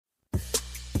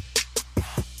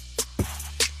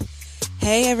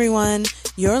Hey everyone,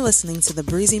 you're listening to the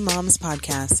Breezy Moms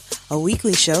Podcast, a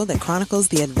weekly show that chronicles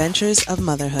the adventures of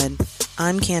motherhood.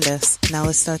 I'm Candace. Now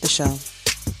let's start the show.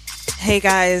 Hey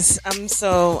guys, I'm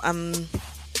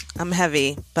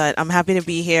heavy, but I'm happy to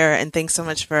be here, and thanks so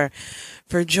much for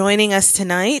joining us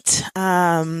tonight.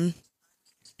 Are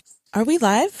we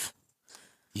live?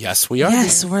 Yes, we are.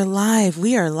 Yes, we're live.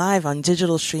 We are live on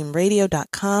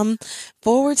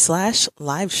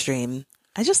digitalstreamradio.com/live stream.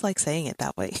 I just like saying it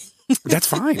that way. That's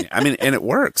fine. I mean, and it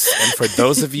works. And for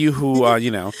those of you who,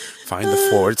 find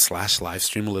the / live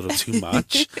stream a little too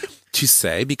much to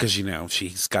say because,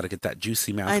 she's got to get that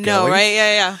juicy mouth I know, going. right?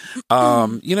 Yeah.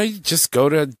 You just go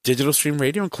to Digital Stream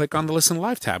Radio and click on the Listen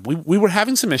Live tab. We were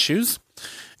having some issues.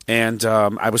 And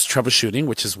I was troubleshooting,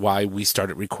 which is why we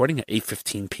started recording at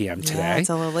 8:15 p.m. today. Yeah, it's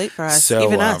a little late for us, so,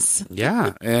 even us.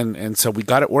 Yeah, and so we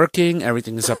got it working.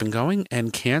 Everything is up and going,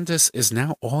 and Candace is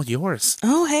now all yours.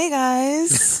 Oh, hey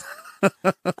guys.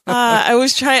 I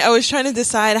was trying to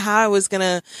decide how I was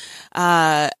gonna,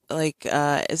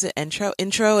 is it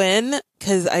intro in?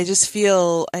 Because I just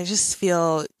feel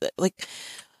like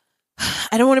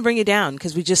I don't want to bring you down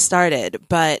because we just started,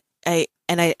 but I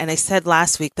said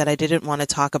last week that I didn't want to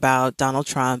talk about Donald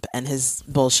Trump and his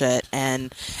bullshit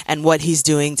and what he's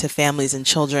doing to families and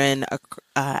children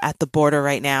at the border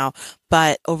right now.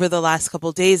 But over the last couple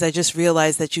of days, I just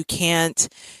realized that you can't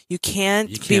be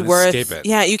worth escape it.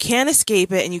 Yeah, you can't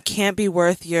escape it, and you can't be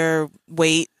worth your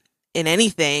weight in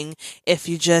anything if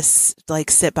you just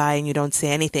sit by and you don't say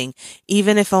anything.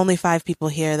 Even if only 5 people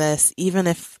hear this, even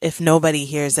if nobody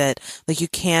hears it, you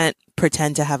can't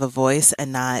pretend to have a voice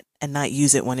and not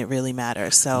use it when it really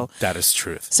matters. So that is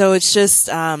truth. So it's just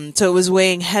so it was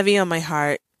weighing heavy on my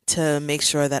heart to make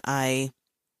sure that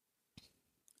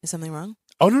is something wrong?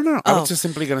 Oh, no. I was just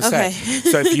simply going to say. Okay.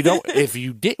 So if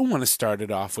you didn't want to start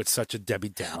it off with such a Debbie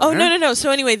Downer. Oh, no.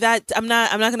 So anyway, I'm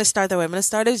not going to start that way. I'm going to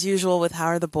start as usual with how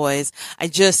are the boys. I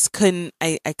just couldn't,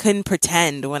 I couldn't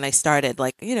pretend when I started,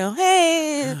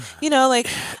 hey,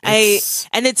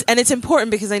 it's important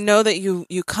because I know that you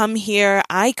come here,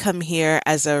 I come here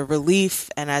as a relief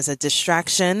and as a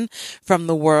distraction from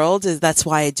the world. That's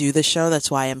why I do the show. That's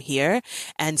why I'm here.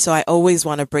 And so I always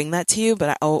want to bring that to you,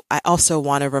 but I also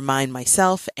want to remind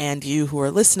myself and you who are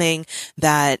listening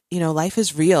that, life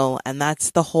is real. And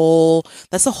that's the whole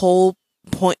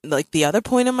point. The other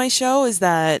point of my show is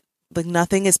that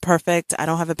nothing is perfect. I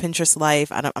don't have a Pinterest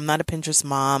life. I'm not a Pinterest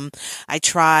mom. I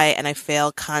try and I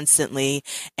fail constantly.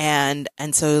 And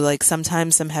so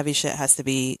sometimes some heavy shit has to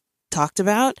be talked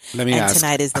about. Let me ask.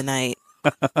 Tonight is the night.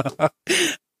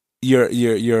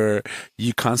 You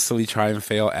constantly try and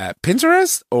fail at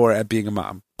Pinterest or at being a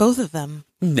mom? Both of them.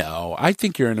 No, I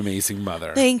think you're an amazing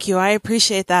mother. Thank you. I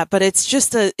appreciate that. But it's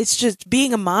just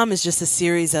being a mom is just a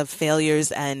series of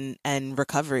failures and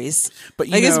recoveries. But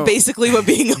it's basically what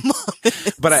being a mom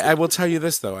is. But I will tell you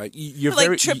this though, you're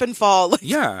very trip and fall.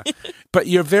 Yeah, but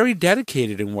you're very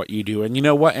dedicated in what you do, and you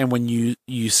know what? And when you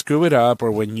screw it up, or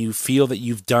when you feel that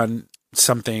you've done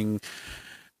something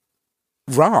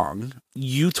wrong,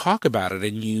 you talk about it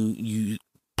and you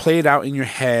play it out in your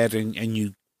head and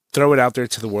you throw it out there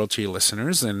to the world, to your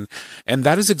listeners, and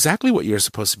that is exactly what you're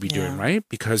supposed to be doing, right?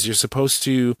 Because you're supposed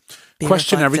to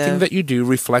question everything that you do,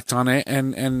 reflect on it,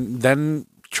 and then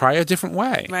try a different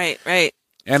way. Right.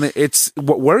 And it's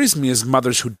what worries me is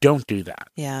mothers who don't do that.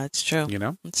 Yeah, it's true.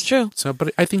 It's true. So,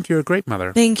 but I think you're a great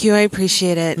mother. Thank you. I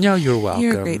appreciate it. No, you're welcome.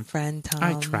 You're a great friend, Tom.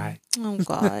 I try. Oh,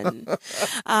 God.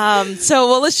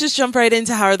 Let's just jump right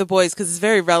into how are the boys, because it's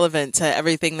very relevant to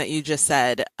everything that you just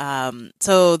said.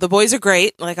 So the boys are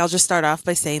great. I'll just start off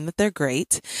by saying that they're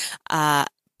great.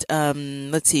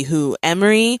 Let's see who.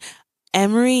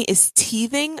 Emery is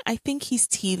teething. I think he's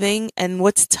teething. And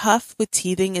what's tough with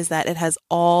teething is that it has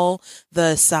all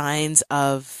the signs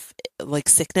of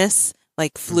sickness,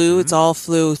 like flu. Mm-hmm. It's all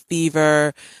flu,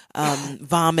 fever,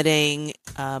 vomiting,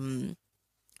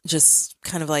 just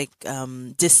kind of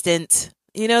distant.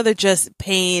 They're just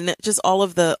pain, just all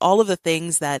of the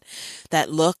things that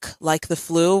look like the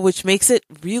flu, which makes it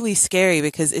really scary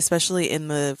because especially in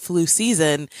the flu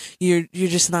season, you're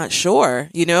just not sure,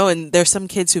 and there's some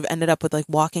kids who've ended up with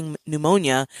walking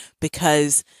pneumonia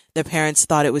because their parents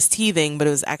thought it was teething, but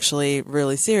it was actually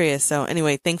really serious. So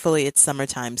anyway, thankfully it's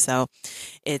summertime, so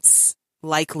it's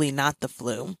likely not the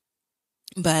flu,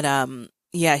 but,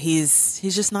 yeah, he's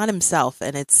just not himself,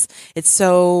 and it's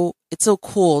so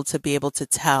cool to be able to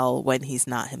tell when he's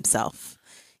not himself.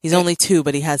 He's only 2,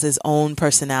 but he has his own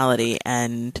personality,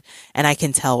 and I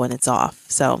can tell when it's off.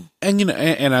 So, and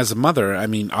and as a mother, I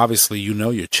mean, obviously,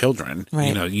 your children.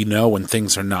 Right. You know when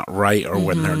things are not right, or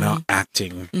when they're not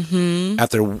acting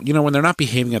at their, when they're not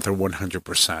behaving at their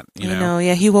 100%.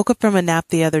 Yeah. He woke up from a nap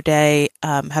the other day,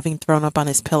 having thrown up on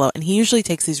his pillow, and he usually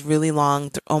takes these really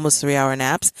long, almost 3-hour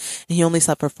naps, and he only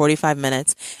slept for 45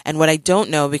 minutes. And what I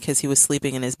don't know, because he was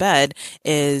sleeping in his bed,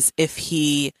 is if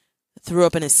he threw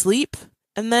up in his sleep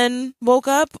and then woke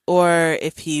up, or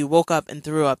if he woke up and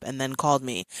threw up and then called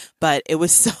me. But it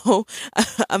was so,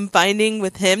 I'm finding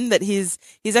with him that he's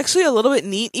actually a little bit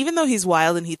neat, even though he's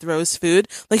wild and he throws food.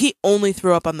 Like, he only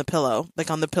threw up on the pillow, like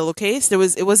on the pillowcase.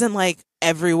 It wasn't like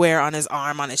everywhere on his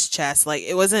arm, on his chest. Like,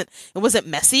 it wasn't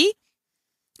messy.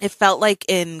 It felt like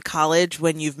in college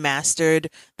when you've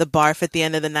mastered the barf at the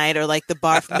end of the night, or like the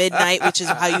barf midnight, which is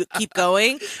how you keep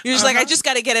going. You're just like, I just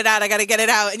got to get it out. I got to get it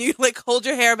out. And you like hold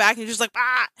your hair back and you're just like,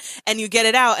 and you get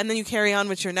it out, and then you carry on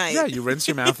with your night. Yeah, you rinse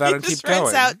your mouth out and keep going.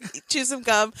 Rinse out, chew some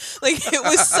gum. Like, it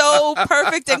was so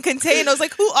perfect and contained. I was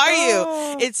like, who are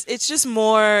you? It's just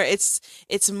more,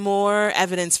 it's more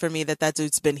evidence for me that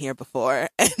dude's been here before,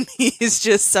 and he's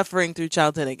just suffering through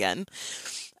childhood again.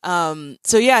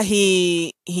 So yeah,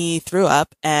 he threw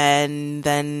up, and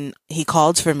then he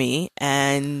called for me,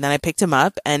 and then I picked him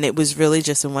up, and it was really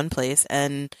just in one place.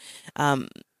 And,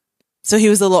 so he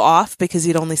was a little off because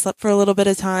he'd only slept for a little bit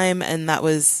of time. And that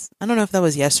was, I don't know if that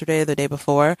was yesterday or the day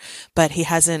before, but he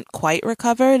hasn't quite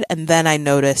recovered. And then I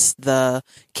noticed the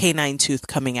canine tooth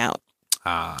coming out.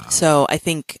 So I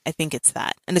think it's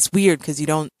that. And it's weird because you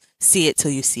don't see it till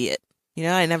you see it.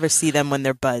 I never see them when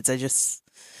they're buds.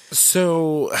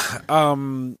 So,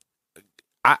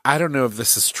 I don't know if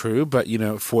this is true, but,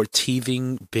 for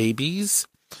teething babies,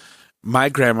 my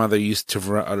grandmother used to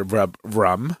rub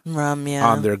rum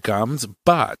on their gums.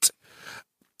 But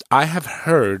I have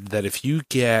heard that if you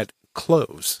get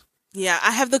cloves. Yeah, I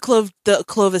have the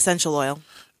clove essential oil.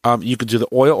 You could do the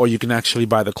oil, or you can actually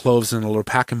buy the cloves in a little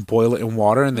pack and boil it in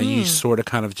water, and then you sort of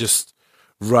kind of just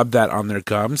rub that on their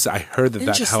gums. I heard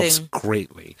that helps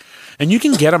greatly. And you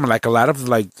can get them like a lot of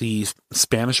like the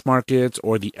Spanish markets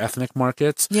or the ethnic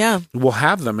markets. Yeah. Will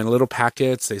have them in little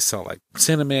packets. They sell like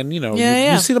cinnamon,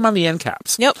 you see them on the end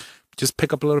caps. Yep. Just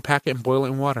pick up a little packet and boil it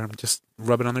in water and just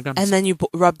rub it on their gums. And then you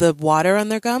rub the water on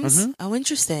their gums? Mm-hmm. Oh,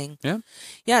 interesting. Yeah.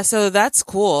 Yeah, so that's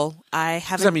cool. I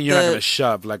haven't... I mean, you're not going to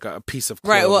shove like a piece of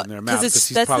clove in their mouth. Because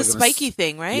that's the spiky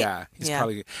thing, right? Yeah.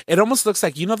 Probably... It almost looks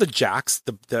like, the jacks,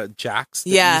 the jacks that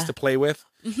you used to play with?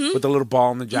 Mm-hmm. With the little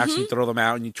ball and the jacks, you throw them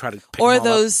out and you try to pick them all up. Or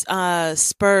those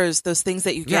spurs, those things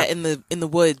that you get in the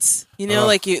woods.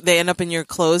 Like they end up in your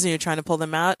clothes and you're trying to pull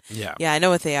them out. Yeah. Yeah, I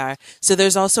know what they are. So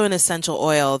there's also an essential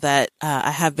oil that I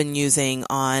have been using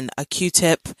on a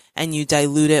Q-tip, and you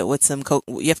dilute it with some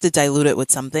you have to dilute it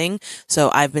with something. So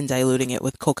I've been diluting it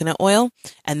with coconut oil,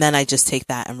 and then I just take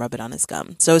that and rub it on his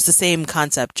gum. So it's the same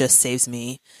concept, just saves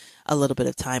me a little bit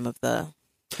of time of the...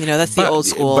 that's the old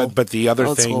school. But the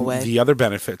other thing, the other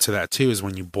benefit to that too is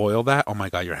when you boil that, oh my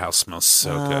God, your house smells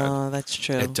so good. Oh, that's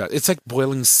true. It does. It's like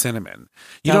boiling cinnamon.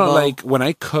 Like when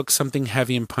I cook something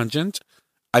heavy and pungent,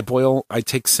 I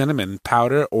take cinnamon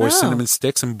powder or cinnamon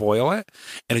sticks and boil it,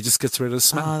 and it just gets rid of the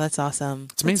smell. Oh, that's awesome.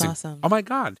 It's amazing. That's awesome. Oh my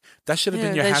God. That should have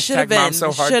been your hashtag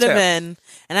MomSoHard Should have been.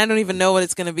 And I don't even know what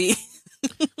it's going to be.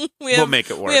 We'll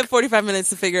make it work. We have 45 minutes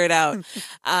to figure it out.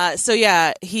 So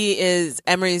yeah,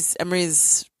 Emery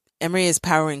is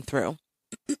powering through.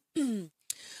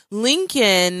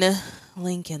 Lincoln.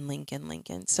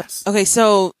 So, okay,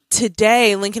 so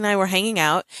today Lincoln and I were hanging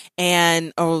out,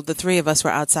 and the three of us were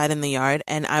outside in the yard,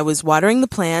 and I was watering the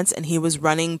plants, and he was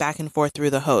running back and forth through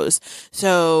the hose.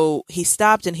 So he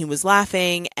stopped, and he was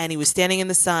laughing, and he was standing in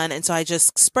the sun, and so I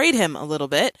just sprayed him a little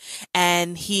bit,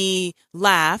 and he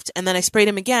laughed, and then I sprayed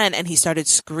him again, and he started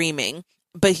screaming.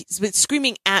 But he's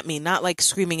screaming at me, not like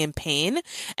screaming in pain.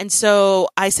 And so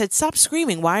I said, stop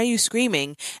screaming. Why are you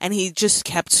screaming? And he just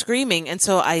kept screaming. And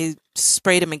so I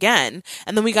sprayed him again.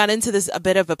 And then we got into a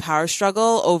bit of a power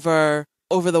struggle over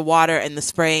the water and the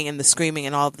spraying and the screaming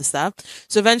and all of the stuff.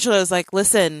 So eventually I was like,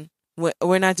 listen, I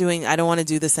don't want to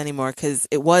do this anymore, because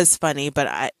it was funny,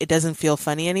 but it doesn't feel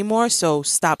funny anymore. So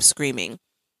stop screaming.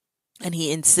 And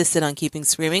he insisted on keeping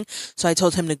screaming. So I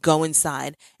told him to go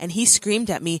inside. And he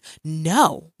screamed at me,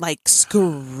 no, like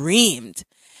screamed.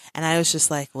 And I was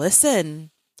just like, listen,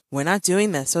 we're not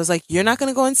doing this. So I was like, you're not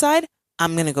going to go inside?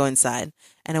 I'm going to go inside.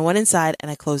 And I went inside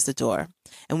and I closed the door.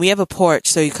 And we have a porch.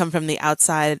 So you come from the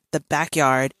outside, the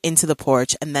backyard, into the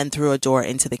porch, and then through a door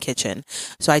into the kitchen.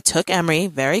 So I took Emery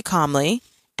very calmly,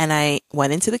 And I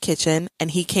went into the kitchen and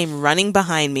he came running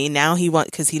behind me. Now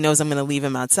because he knows I'm going to leave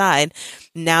him outside.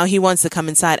 Now he wants to come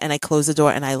inside, and I closed the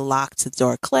door and I locked the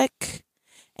door. Click.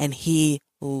 And he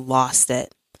lost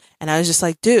it. And I was just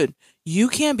like, dude, you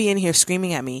can't be in here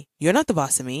screaming at me. You're not the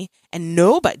boss of me. And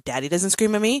daddy doesn't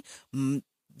scream at me.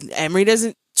 Emery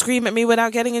doesn't scream at me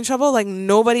without getting in trouble. Like,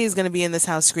 nobody is going to be in this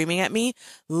house screaming at me,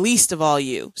 least of all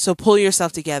you. So pull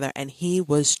yourself together. And he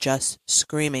was just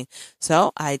screaming.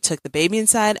 So I took the baby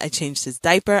inside. I changed his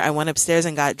diaper. I went upstairs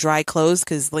and got dry clothes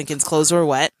because Lincoln's clothes were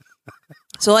wet.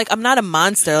 So, like, I'm not a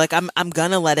monster. Like, I'm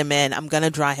going to let him in. I'm going to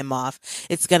dry him off.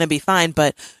 It's going to be fine.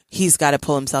 But he's got to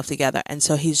pull himself together. And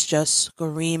so he's just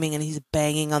screaming and he's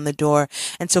banging on the door.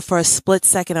 And so for a split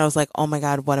second, I was like, oh my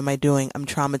God, what am I doing? I'm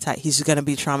traumatized. He's going to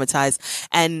be traumatized.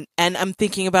 And I'm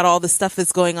thinking about all the stuff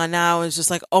that's going on now. It's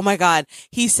just like, oh my God,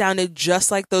 he sounded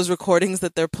just like those recordings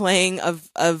that they're playing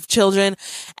of children.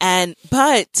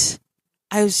 But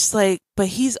I was just like, but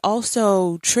he's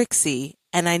also tricksy.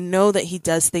 And I know that he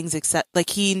does things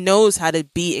he knows how to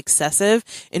be excessive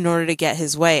in order to get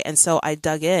his way. And so I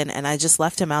dug in and I just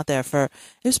left him out there it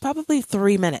was probably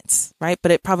 3 minutes, right?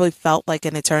 But it probably felt like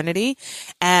an eternity.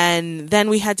 And then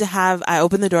I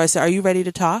opened the door. I said, are you ready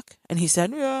to talk? And he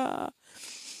said, yeah.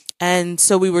 And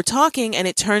so we were talking, and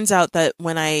it turns out that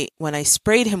when I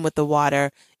sprayed him with the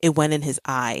water, it went in his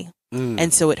eye.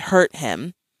 And so it hurt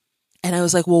him. And I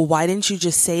was like, well, why didn't you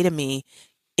just say to me,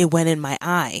 it went in my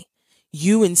eye?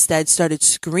 You instead started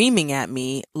screaming at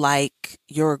me like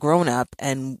you're a grown up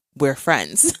and we're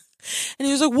friends. And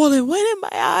he was like, well, it went in my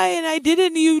eye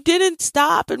and you didn't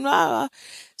stop. And blah, blah.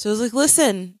 So I was like,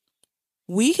 listen,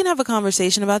 we can have a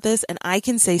conversation about this and I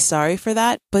can say sorry for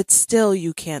that, but still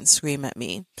you can't scream at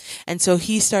me. And so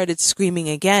he started screaming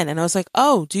again. And I was like,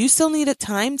 oh, do you still need a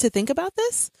time to think about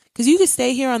this? Because you could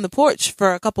stay here on the porch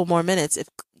for a couple more minutes if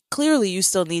clearly you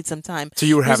still need some time. So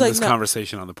you were having this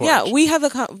conversation on the porch. Yeah, we have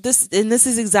this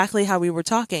is exactly how we were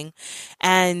talking.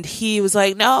 And he was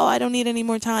like, no, I don't need any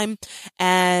more time.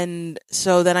 And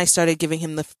so then I started giving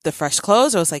him the fresh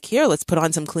clothes. I was like, here, let's put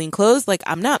on some clean clothes. Like,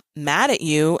 I'm not mad at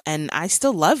you and I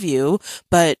still love you,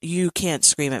 but you can't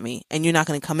scream at me and you're not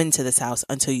going to come into this house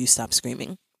until you stop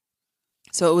screaming.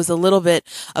 So it was a little bit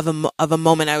of a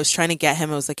moment. I was trying to get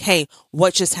him. I was like, hey,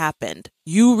 what just happened?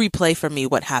 You replay for me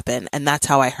what happened. And that's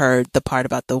how I heard the part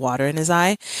about the water in his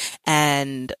eye.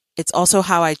 And it's also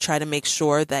how I try to make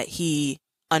sure that he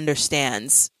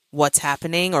understands what's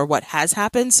happening or what has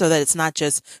happened so that it's not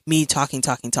just me talking,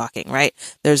 right?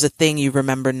 There's a thing you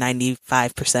remember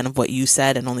 95% of what you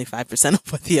said and only 5%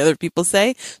 of what the other people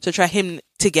say. So try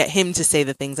to get him to say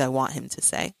the things I want him to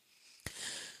say.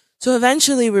 So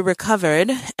eventually we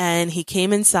recovered and he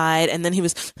came inside and then he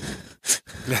was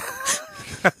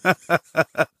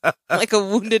like a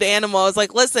wounded animal. I was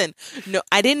like, listen, no,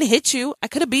 I didn't hit you. I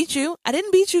could have beat you. I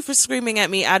didn't beat you for screaming at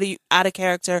me out of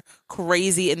character,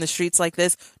 crazy in the streets like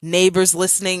this, neighbors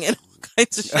listening and all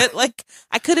kinds of shit. Like,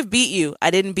 I could have beat you.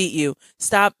 I didn't beat you.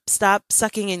 Stop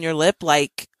sucking in your lip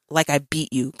like I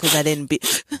beat you because I didn't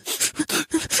beat.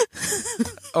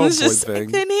 Oh, poor thing. I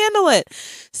couldn't handle it.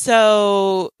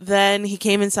 So then he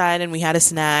came inside and we had a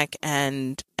snack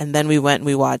and then we went and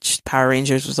we watched Power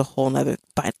Rangers. Was a whole nother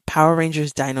Power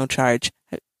Rangers Dino Charge.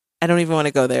 I don't even want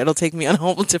to go there. It'll take me on a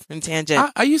whole different tangent.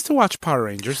 I used to watch Power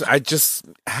Rangers. I just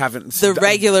haven't the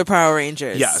regular Power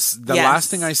Rangers. Yes. The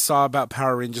last thing I saw about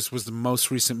Power Rangers was the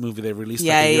most recent movie they released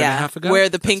like a year and a half ago. Where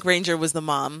the Pink Ranger was the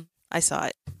mom. I saw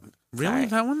it. Really? Sorry.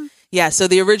 That one? Yeah, so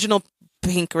the original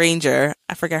Pink Ranger,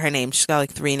 I forget her name. She's got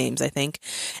like 3 names, I think.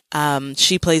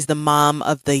 She plays the mom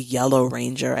of the Yellow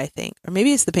Ranger, I think. Or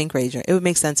maybe it's the Pink Ranger. It would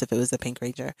make sense if it was the Pink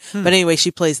Ranger. But anyway, she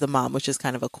plays the mom, which is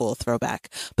kind of a cool throwback.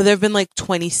 But there have been like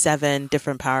 27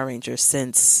 different Power Rangers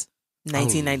since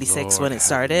 1996 when it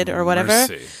started or whatever.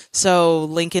 Mercy. So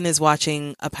Lincoln is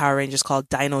watching a Power Rangers called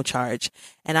Dino Charge.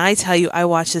 And I tell you, I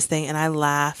watch this thing and I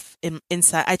laugh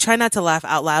inside. I try not to laugh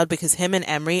out loud because him and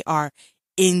Emery are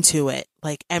into it.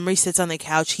 Like, Emery sits on the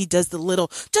couch, he does the little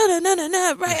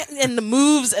da-da-na-na-na, right, and the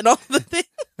moves and all the things,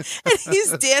 and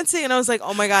he's dancing, and I was like,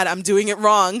 oh my God, I'm doing it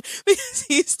wrong, because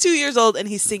he's 2 years old and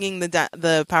he's singing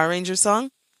the Power Rangers song.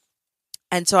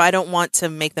 And so I don't want to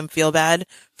make them feel bad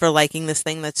for liking this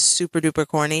thing that's super duper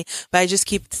corny. But I just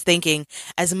keep thinking,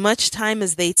 as much time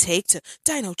as they take to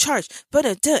Dino Charge,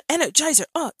 Energizer,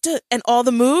 and all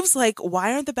the moves, like,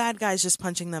 why aren't the bad guys just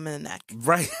punching them in the neck?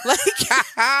 Right. Like, it's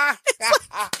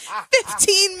like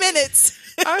 15 minutes.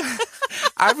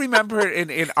 I remember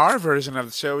in our version of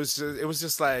the show, it was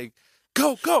just like,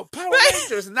 go, Power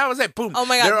Rangers, and that was it. Boom. Oh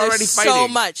my God, they're already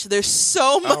fighting. There's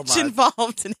so much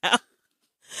involved now.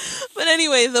 But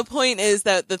anyway, the point is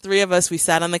that the three of us, we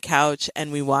sat on the couch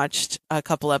and we watched a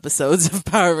couple episodes of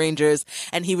Power Rangers,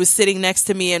 and he was sitting next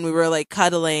to me and we were like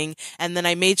cuddling. And then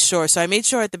I made sure at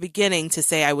the beginning to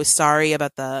say I was sorry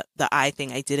about the eye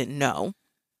thing. I didn't know.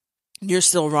 You're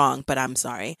still wrong, but I'm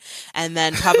sorry. And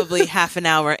then probably half an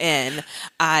hour in,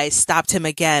 I stopped him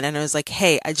again and I was like,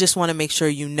 hey, I just want to make sure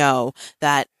you know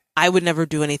that I would never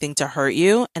do anything to hurt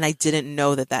you. And I didn't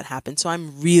know that happened. So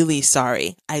I'm really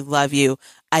sorry. I love you.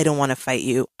 I don't want to fight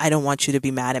you. I don't want you to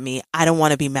be mad at me. I don't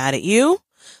want to be mad at you.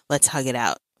 Let's hug it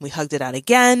out. We hugged it out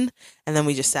again. And then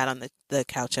we just sat on the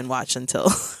couch and watched until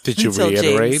Did you until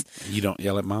reiterate? James. You don't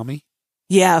yell at mommy?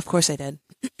 Yeah, of course I did.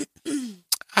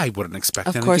 I wouldn't expect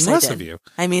Of anything course I less did. of you.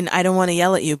 I mean, I don't want to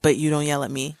yell at you, but you don't yell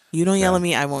at me. You don't yell at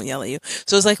me, I won't yell at you.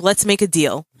 So it's like, let's make a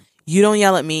deal. You don't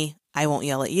yell at me, I won't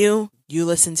yell at you. You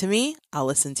listen to me, I'll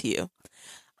listen to you.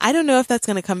 I don't know if that's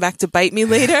going to come back to bite me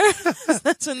later.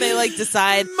 That's when they like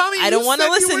decide, Mommy, I don't want to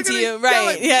listen to you.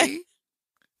 Right. Yeah. Me.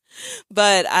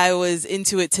 But I was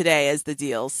into it today as the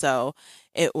deal. So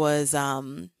it was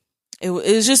it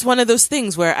was just one of those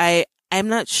things where I'm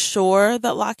not sure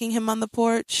that locking him on the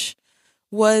porch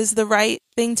was the right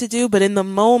thing to do, but in the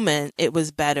moment it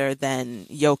was better than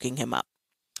yoking him up.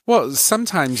 Well,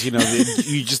 sometimes, you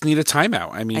just need a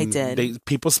timeout. I mean, I did.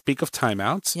 People speak of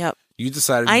timeouts. Yep. You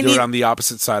decided to do it on the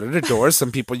opposite side of the door.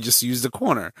 Some people just use the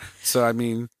corner. So, I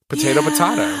mean, potato.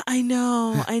 I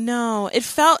know. It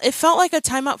felt like a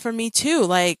timeout for me too.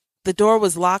 Like the door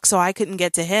was locked so I couldn't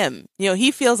get to him.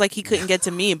 He feels like he couldn't get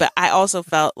to me, but I also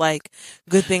felt like,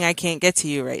 good thing I can't get to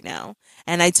you right now.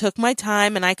 And I took my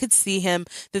time and I could see him.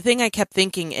 The thing I kept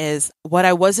thinking is what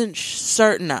I wasn't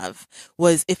certain of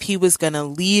was if he was going to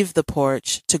leave the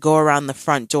porch to go around the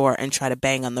front door and try to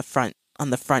bang on the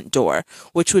front door,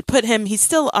 which would put him, he's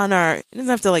still on he doesn't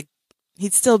have to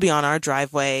he'd still be on our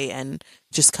driveway and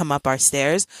just come up our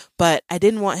stairs. But I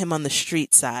didn't want him on the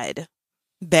street side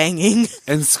banging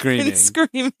and screaming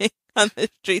on the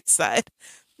street side.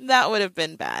 That would have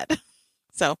been bad.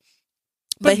 So,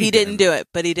 but he didn't do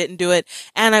it.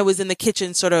 And I was in the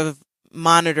kitchen sort of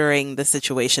monitoring the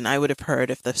situation. I would have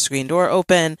heard if the screen door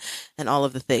opened and all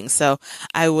of the things. So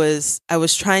I was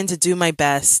trying to do my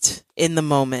best in the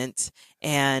moment,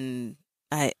 and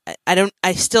I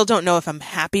still don't know if I'm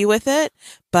happy with it,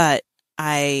 but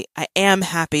I am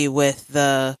happy with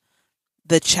the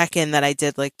check-in that I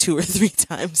did like 2 or 3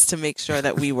 times to make sure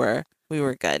that we were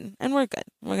good, and we're good.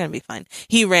 We're going to be fine.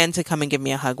 He ran to come and give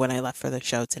me a hug when I left for the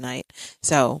show tonight.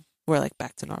 So we're like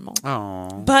back to normal.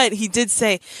 Oh. But he did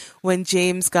say when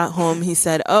James got home, he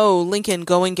said, "Oh, Lincoln,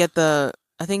 go and get I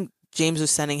think James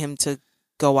was sending him to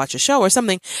go watch a show or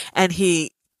something." And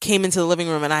he came into the living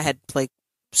room and I had like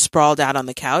sprawled out on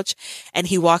the couch, and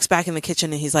he walks back in the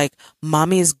kitchen and he's like,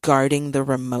 "Mommy is guarding the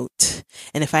remote.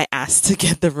 And if I ask to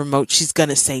get the remote, she's going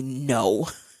to say no."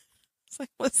 It's like,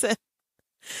 listen,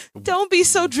 don't be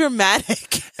so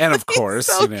dramatic. And of course,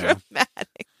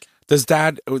 dramatic. Does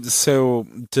Dad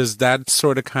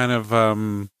sort of kind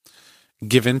of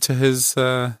give in to his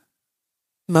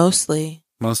Mostly.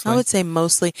 I would say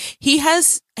mostly. He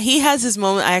has his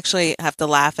moment. I actually have to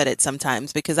laugh at it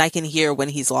sometimes because I can hear when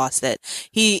he's lost it.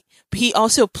 He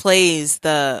also plays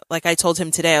like I told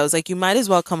him today, I was like, you might as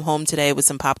well come home today with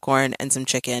some popcorn and some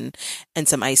chicken and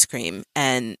some ice cream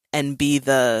and be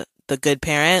the good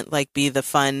parent, like be the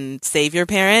fun savior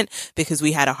parent, because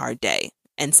we had a hard day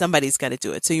and somebody's got to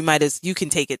do it. So you can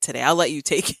take it today. I'll let you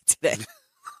take it today.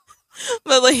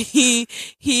 But like he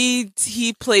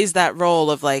plays that role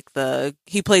of like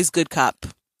he plays good cop.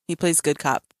 He plays good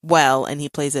cop well, and he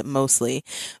plays it mostly.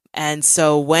 And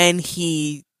so when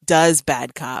he does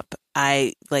bad cop,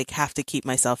 I like have to keep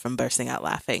myself from bursting out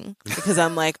laughing because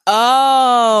I'm like,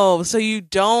 oh, so you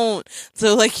don't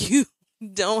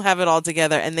have it all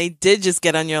together, and they did just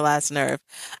get on your last nerve.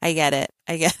 I get it.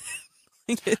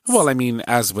 Well, I mean,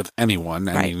 as with anyone,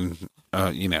 I mean,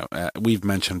 we've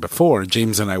mentioned before,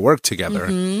 James and I work together.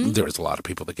 Mm-hmm. There's a lot of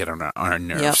people that get on our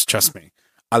nerves. Yep. Trust me,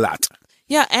 a lot.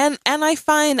 Yeah, and I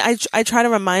find I try to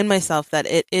remind myself that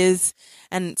it is,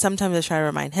 and sometimes I try to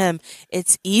remind him,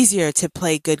 it's easier to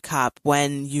play good cop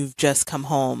when you've just come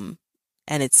home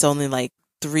and it's only like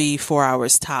 3-4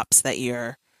 hours tops that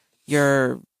you're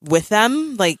with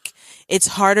them. Like it's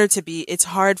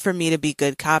hard for me to be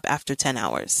good cop after 10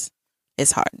 hours.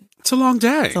 It's hard. It's a long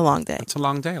day. It's a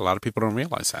long day. A lot of people don't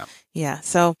realize that. Yeah.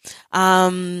 So,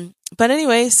 but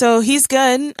anyway, so he's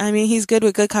good. I mean, he's good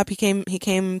with good cop. He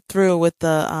came through with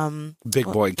the, big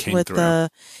boy came through.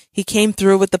 He came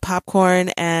through with the popcorn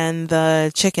and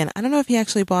the chicken. I don't know if he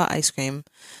actually bought ice cream,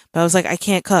 but I was like, I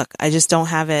can't cook. I just don't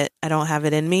have it. I don't have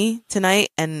it in me tonight.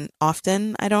 And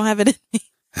often I don't have it in me.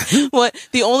 What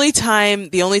the only time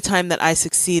that I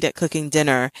succeed at cooking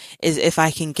dinner is if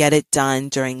I can get it done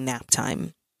during nap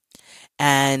time.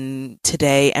 And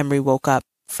today Emery woke up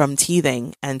from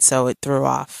teething, and so it threw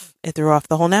off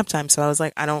the whole nap time. So I was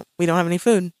like, we don't have any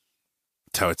food.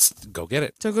 So it's go get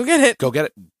it. So go get it. Go get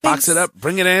it. Box it up.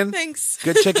 Bring it in. Thanks.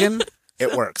 Good chicken.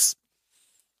 It works.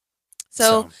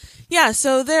 So yeah,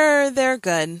 so they're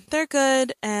good. They're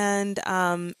good, and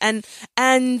at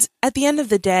the end of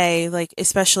the day, like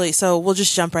especially, so we'll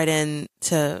just jump right in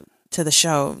to the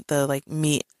show, the like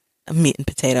meat and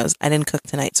potatoes. I didn't cook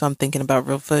tonight, so I'm thinking about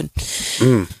real food.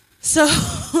 So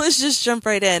let's just jump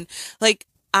right in. Like,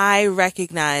 I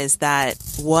recognize that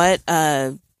what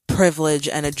a privilege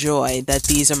and a joy that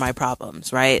these are my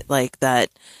problems, right? Like that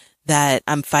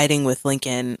I'm fighting with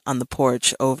Lincoln on the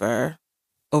porch over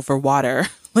water,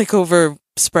 like over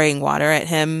spraying water at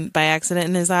him by accident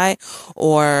in his eye,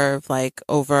 or like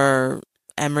over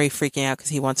Emery freaking out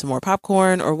because he wants some more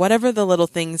popcorn, or whatever the little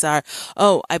things are.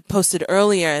 Oh, I posted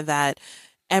earlier that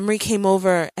Emery came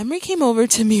over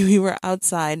to me. We were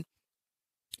outside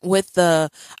with I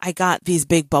got these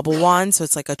big bubble wands. So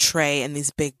it's like a tray and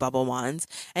these big bubble wands.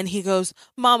 And he goes,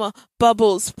 "Mama,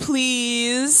 bubbles,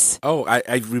 please." Oh,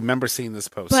 I remember seeing this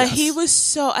post. But yes. he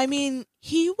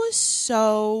was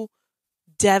so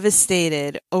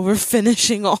devastated over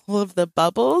finishing all of the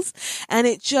bubbles, and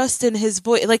it just in his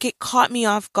voice, like it caught me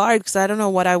off guard because I don't know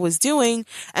what I was doing,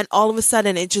 and all of a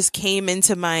sudden it just came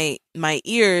into my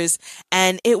ears,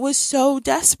 and it was so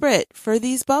desperate for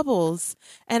these bubbles,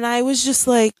 and I was just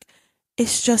like,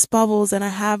 it's just bubbles, and I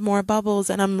have more bubbles,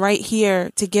 and I'm right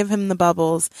here to give him the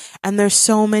bubbles. And there's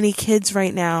so many kids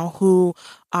right now who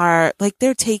are like,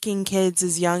 they're taking kids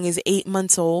as young as 8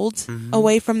 months old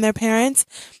away from their parents.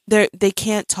 They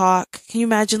can't talk. Can you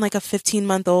imagine like a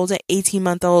 15-month-old, an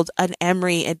 18-month-old, an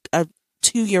Emery, a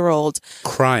 2-year-old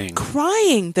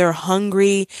crying? They're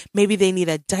hungry. Maybe they need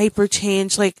a diaper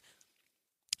change. Like,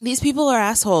 these people are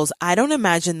assholes. I don't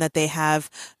imagine that they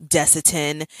have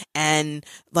Desitin and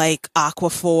like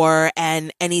Aquaphor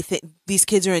and anything. These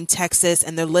kids are in Texas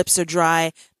and their lips are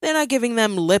dry. They're not giving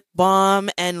them lip balm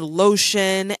and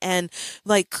lotion and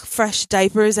like fresh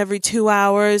diapers every 2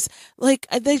 hours. Like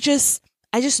I just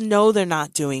know they're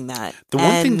not doing that. The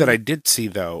one thing that I did see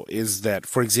though is that,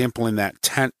 for example, in that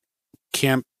tent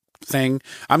camp thing,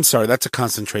 I'm sorry, that's a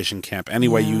concentration camp. Any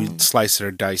way you slice it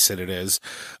or dice it, it is.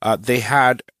 They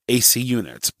had AC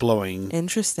units blowing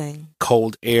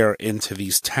cold air into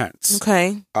these tents.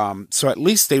 Okay. So at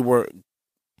least they were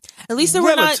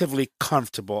relatively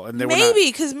comfortable, and they were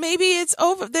because maybe it's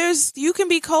over. You can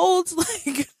be cold.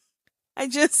 Like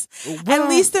at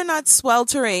least they're not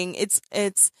sweltering. It's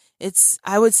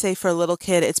I would say for a little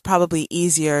kid, it's probably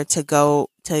easier to go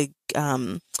to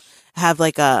have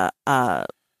like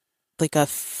a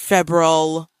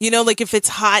febrile, like if it's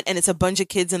hot and it's a bunch of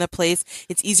kids in a place,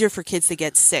 it's easier for kids to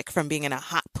get sick from being in a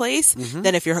hot place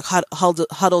than if you're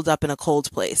huddled up in a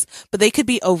cold place. But they could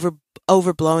be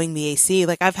overblowing the AC.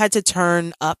 Like I've had to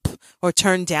turn up or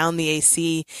turn down the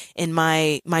AC in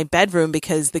my bedroom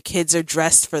because the kids are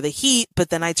dressed for the heat, but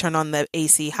then I turn on the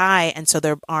AC high and so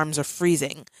their arms are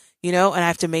freezing. And I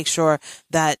have to make sure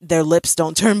that their lips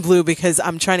don't turn blue because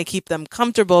I'm trying to keep them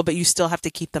comfortable, but you still have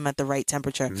to keep them at the right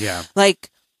temperature. Yeah.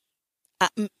 Like,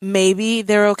 maybe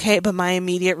they're okay, but my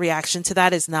immediate reaction to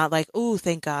that is not like, "Ooh,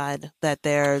 thank God that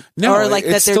they're," or like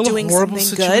that they're doing something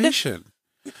situation. Good.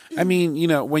 I mean,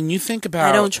 when you think about...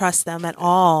 I don't trust them at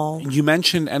all. You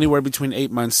mentioned anywhere between 8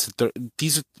 months.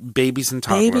 These are babies and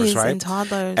toddlers, right? And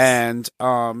toddlers. And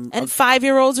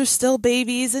 5-year-olds are still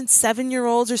babies, and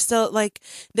 7-year-olds are still, like,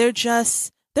 they're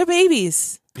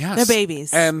babies. Yes. They're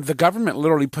babies. And the government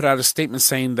literally put out a statement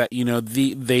saying that,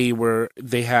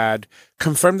 they had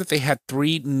confirmed that they had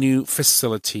 3 new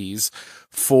facilities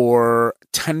for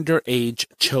tender age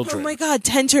children. Oh my God,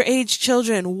 tender age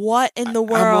children. What in the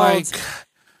world? I'm like,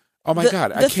 oh my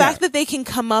God. The fact that they can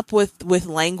come up with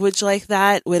language like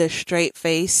that with a straight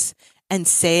face and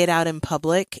say it out in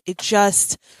public, it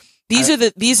just... These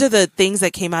are the things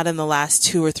that came out in the last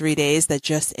 2 or 3 days that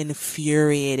just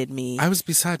infuriated me. I was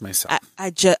beside myself.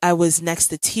 I was next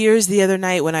to tears the other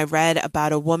night when I read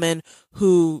about a woman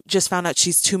who just found out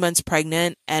she's 2 months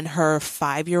pregnant and her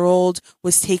 5-year-old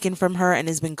was taken from her and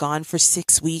has been gone for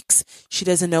 6 weeks. She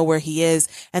doesn't know where he is.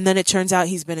 And then it turns out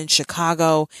he's been in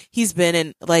Chicago. He's been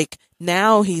in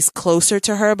now he's closer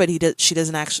to her, but he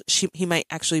might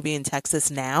actually be in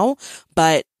Texas now.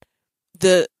 But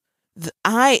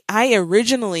I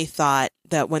originally thought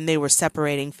that when they were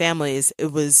separating families,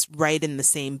 it was right in the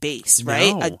same base,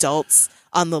 right? No. Adults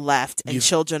on the left and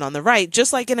children on the right,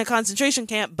 just like in a concentration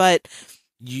camp. But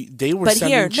they were But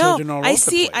sending here, children no, all I over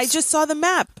see. the place. I just saw the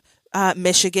map.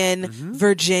 Michigan,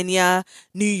 Virginia,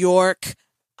 New York.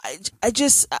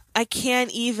 I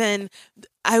can't even.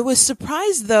 I was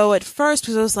surprised though at first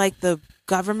because it was like the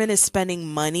government is spending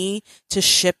money to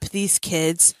ship these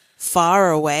kids far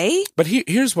away. But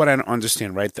here's what I don't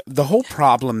understand, right? The whole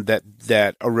problem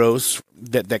that arose,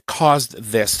 that caused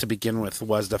this to begin with,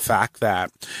 was the fact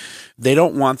that they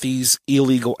don't want these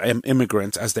illegal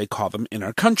immigrants, as they call them, in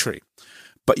our country.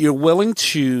 But you're willing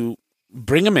to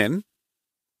bring them in,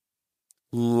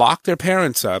 lock their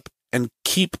parents up, and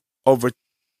keep over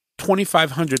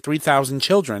 2,500, 3,000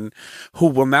 children who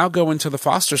will now go into the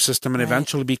foster system and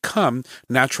eventually become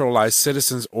naturalized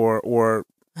citizens or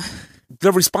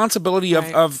the responsibility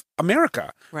of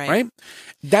America, right?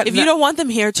 If you don't want them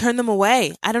here, turn them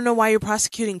away. I don't know why you're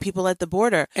prosecuting people at the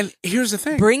border. And here's the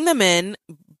thing. Bring them in,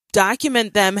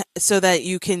 document them so that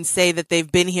you can say that they've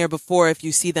been here before if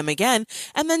you see them again,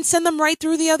 and then send them right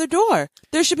through the other door.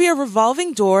 There should be a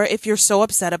revolving door if you're so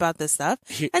upset about this stuff,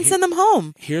 and send them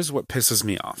home. Here's what pisses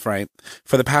me off, right?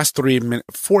 For the past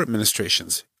 4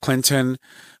 administrations, Clinton,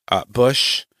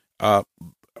 Bush, Barack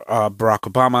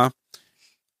Obama,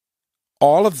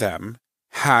 all of them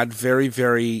had very,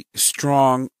 very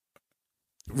strong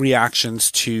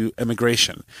reactions to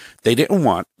immigration. They didn't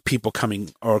want people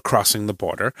coming or crossing the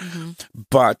border,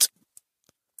 but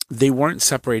they weren't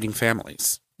separating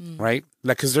families, right?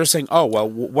 Like, because they're saying, oh, well,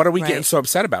 what are we getting so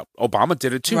upset about? Obama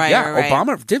did it too.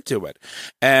 Obama did do it.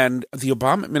 And the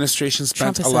Obama administration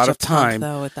spent a lot of time.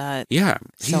 Though, with that. Yeah.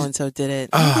 So-and-so did it.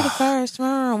 You did it first. What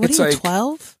are you,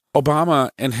 12? Obama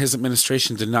and his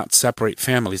administration did not separate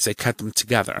families. They kept them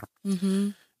together.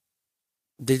 They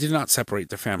did not separate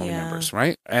their family members,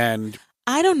 right? And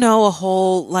I don't know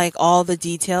all the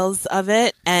details of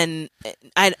it, and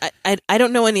I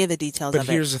don't know any of the details of it.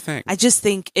 But here's the thing. I just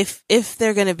think if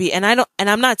they're going to be, and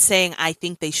I'm not saying I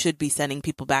think they should be sending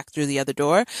people back through the other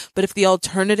door, but if the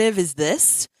alternative is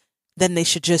this, then they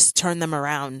should just turn them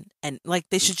around and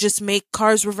they should just make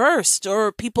cars reversed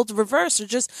or people to reverse or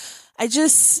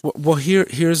Well,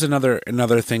 here's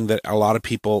another thing that a lot of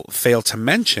people fail to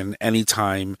mention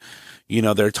anytime,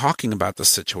 they're talking about the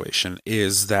situation,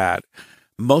 is that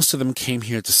most of them came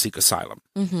here to seek asylum.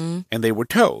 And they were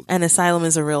told. And asylum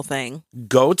is a real thing.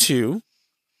 Go to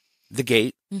the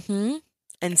gate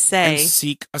and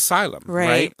seek asylum.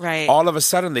 Right. All of a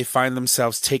sudden, they find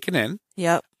themselves taken in,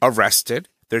 arrested,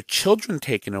 their children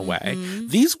taken away.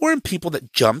 These weren't people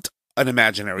that jumped an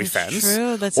imaginary fence.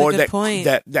 True, that's a good point.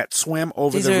 That swam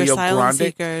over the Rio Grande.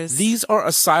 Seekers. These are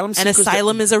asylum seekers. And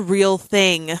asylum is a real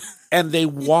thing. And they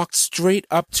walked straight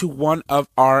up to one of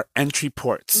our entry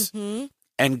ports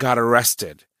and got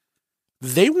arrested.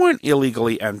 They weren't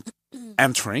illegally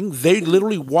entering. They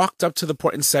literally walked up to the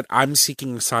port and said, "I'm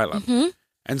seeking asylum."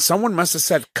 And someone must have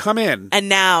said, "Come in." And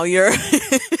now you're...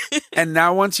 And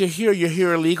now once you're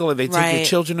here illegally. They take your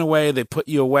children away. They put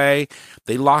you away.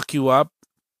 They lock you up.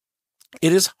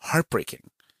 It is heartbreaking.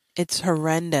 It's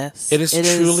horrendous. It is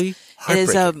truly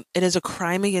heartbreaking. It is a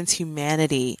crime against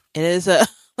humanity. It is a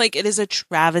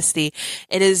travesty.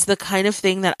 It is the kind of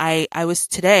thing that I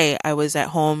was at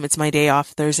home. It's my day off.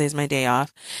 Thursday's my day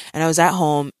off. And I was at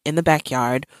home in the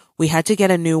backyard. We had to get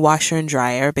a new washer and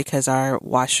dryer because our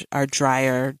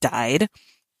dryer died.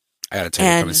 I got to tell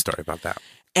you a funny story about that.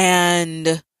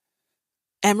 And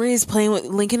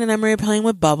Lincoln and Emery are playing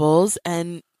with bubbles.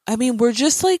 And I mean, we're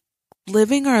just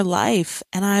living our life.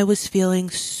 And I was feeling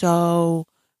so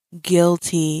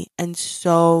guilty and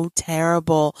so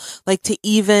terrible, to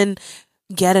even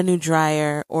get a new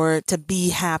dryer or to be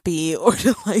happy or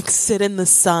to sit in the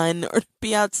sun or to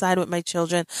be outside with my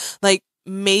children.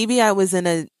 Maybe I was in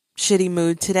a shitty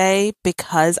mood today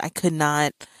because I could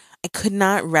not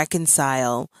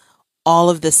reconcile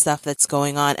all of this stuff that's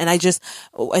going on. And I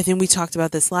think we talked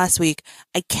about this last week.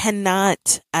 I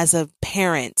cannot, as a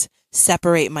parent,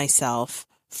 separate myself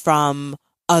from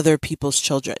other people's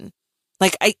children.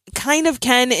 I kind of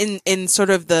can in sort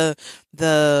of the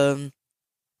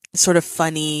sort of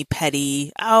funny,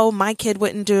 petty, oh, my kid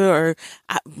wouldn't do, or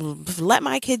let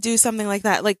my kid do something like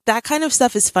that. That kind of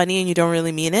stuff is funny and you don't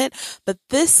really mean it. But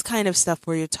this kind of stuff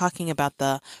where you're talking about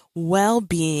the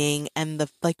well-being and the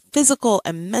physical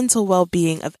and mental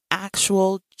well-being of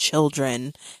actual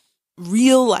children,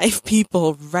 real life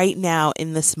people right now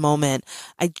in this moment,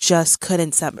 I just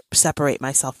couldn't separate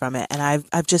myself from it. And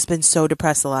I've just been so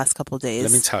depressed the last couple of days.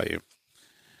 Let me tell you,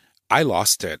 I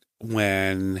lost it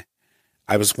when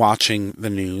I was watching the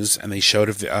news and they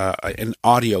showed an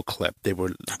audio clip.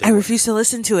 I refused to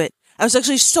listen to it. I was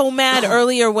actually so mad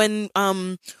earlier when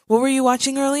what were you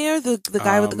watching earlier? The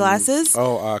guy with the glasses?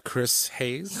 Chris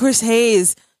Hayes. Chris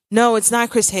Hayes No, it's not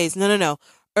Chris Hayes. No.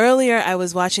 Earlier, I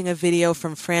was watching a video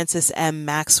from Francis M.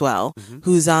 Maxwell,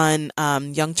 who's on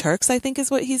Young Turks, I think is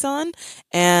what he's on.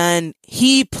 And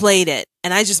he played it.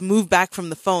 And I just moved back from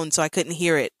the phone so I couldn't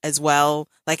hear it as well,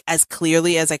 like as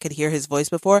clearly as I could hear his voice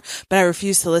before. But I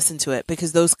refused to listen to it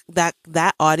because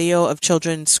that audio of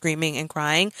children screaming and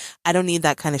crying, I don't need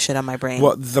that kind of shit on my brain.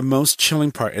 Well, the most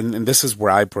chilling part, and this is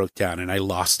where I broke down and I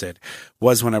lost it,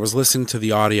 was when I was listening to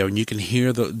the audio and you can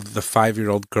hear the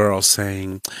 5-year-old girl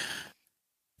saying,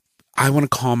 I want to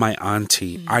call my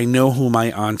auntie. I know who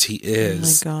my auntie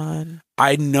is. Oh my God.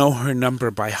 I know her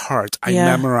number by heart. I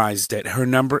memorized it. Her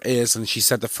number is, and she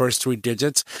said the first 3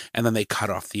 digits, and then they cut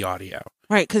off the audio.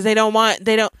 Right, because they don't. Why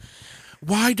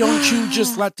don't you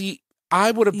just let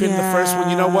I would have been the first one.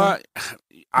 You know what?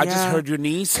 I just heard your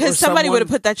niece. Because somebody would have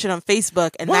put that shit on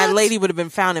Facebook, and that lady would have been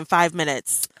found in 5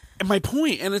 minutes. And my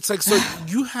point, and it's like, so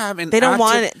you have an They don't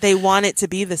want it. They want it to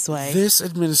be this way. This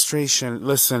administration,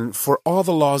 listen, for all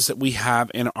the laws that we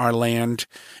have in our land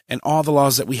and all the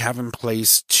laws that we have in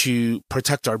place to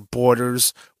protect our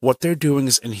borders, what they're doing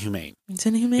is inhumane. It's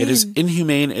inhumane. It is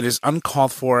inhumane. It is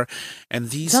uncalled for.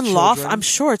 And these it's unlawful. children, I'm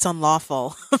sure it's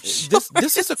unlawful.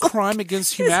 This is a crime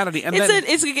against humanity. And there's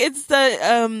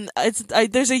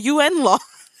a UN law.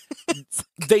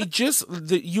 The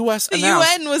U.S. The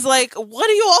UN was like, what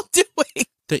are you all doing?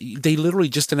 They literally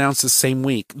just announced the same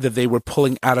week that they were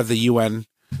pulling out of the UN.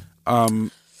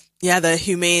 The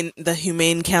Humane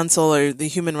Council or the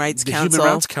Human Rights Council. The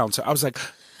Human Rights Council. I was like,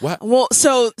 what? Well,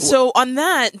 so on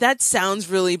that sounds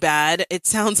really bad. It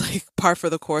sounds like par for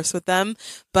the course with them,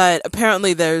 but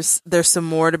apparently there's some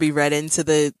more to be read into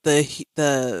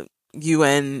the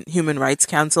UN Human Rights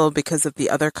Council because of the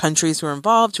other countries who are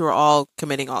involved, who are all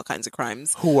committing all kinds of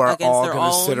crimes. Who are all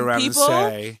going to sit around people.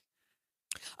 And say,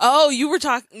 oh, you were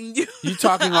talking... You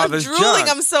talking all this drooling, junk.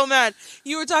 I'm so mad.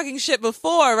 You were talking shit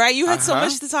before, right? You had so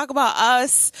much to talk about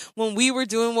us when we were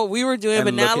doing what we were doing, and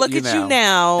but now look at you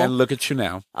now. And look at you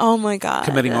now. Oh my God.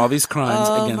 Committing all these crimes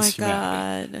against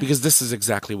humanity. God. Because this is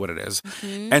exactly what it is.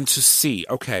 Mm-hmm. And to see,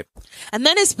 okay. And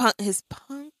then his punk,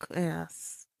 yes.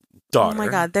 Daughter. Oh my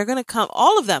God, they're gonna come.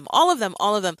 All of them.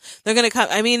 They're gonna come.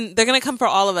 I mean, they're gonna come for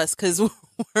all of us because they're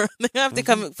gonna have to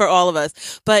come for all of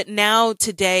us. But now,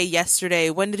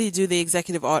 yesterday, when did he do the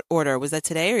executive order? Was that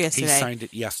today or yesterday? He signed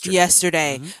it yesterday.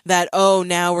 Yesterday, that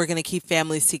now we're gonna keep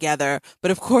families together.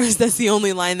 But of course, that's the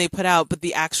only line they put out. But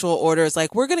the actual order is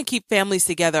like, we're gonna keep families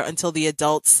together until the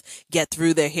adults get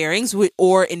through their hearings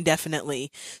or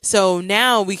indefinitely. So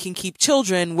now we can keep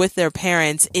children with their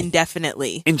parents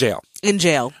indefinitely in jail.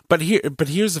 But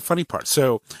here's the funny part.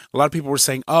 So a lot of people were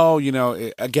saying,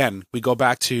 again, we go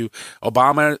back to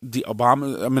Obama. The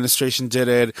Obama administration did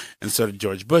it, and so did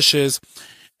George Bush's.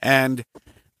 And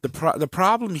the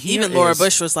problem here even Laura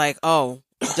Bush was like, "Oh,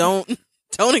 don't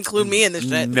include me in this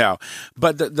shit." No,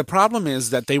 but the problem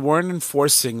is that they weren't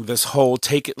enforcing this whole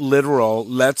take it literal.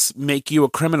 Let's make you a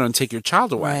criminal and take your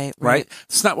child away. Right?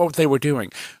 It's not what they were doing.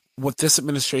 What this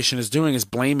administration is doing is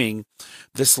blaming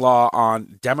this law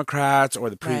on Democrats or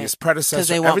the previous predecessor. Because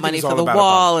they want money for the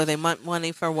wall or they want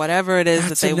money for whatever it is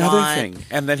that they want. That's another thing.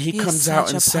 And then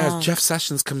Jeff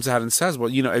Sessions comes out and says, well,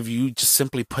 if you just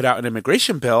simply put out an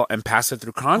immigration bill and pass it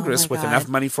through Congress with enough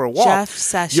money for a wall. Jeff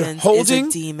Sessions is a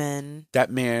demon.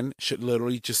 That man should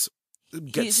literally just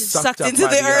get sucked into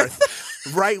the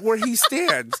earth. Right where he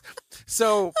stands.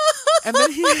 So, and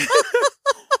then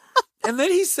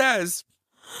he says,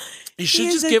 you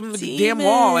should just give him the damn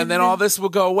wall and then all this will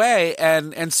go away.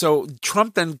 And so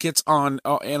Trump then gets on,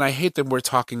 and I hate that we're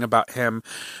talking about him,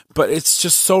 but it's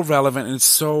just so relevant and it's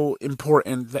so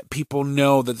important that people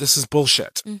know that this is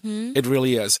bullshit. Mm-hmm. It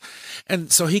really is.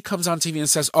 And so he comes on TV and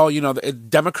says, the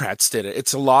Democrats did it.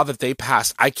 It's a law that they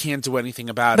passed. I can't do anything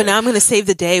about it. But now I'm going to save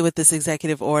the day with this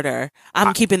executive order.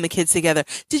 I'm keeping the kids together.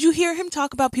 Did you hear him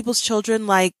talk about people's children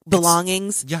like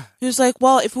belongings? Yeah. He was like,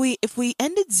 well, if we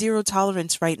ended zero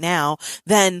tolerance right now,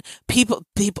 then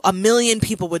a million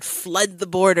people would flood the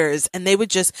borders and they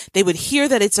would hear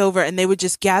that it's over and they would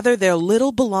just gather their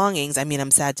little belongings. I mean,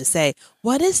 I'm sad to say.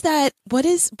 What is that? What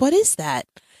is that?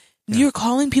 Yeah. You're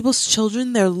calling people's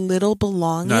children their little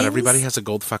belongings? Not everybody has a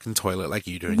gold fucking toilet like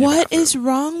you do. What is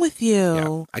wrong with you?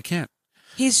 Yeah, I can't.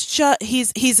 He's a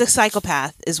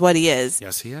psychopath is what he is.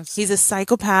 Yes, he is. He's a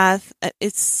psychopath.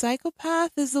 It's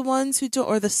psychopath is the ones who do,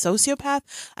 or the sociopath.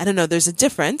 I don't know. There's a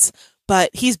difference,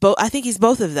 but he's both. I think he's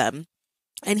both of them.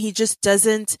 And he just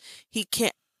doesn't, he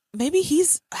can't, maybe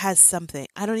has something.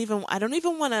 I don't even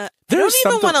want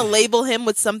to label him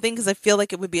with something because I feel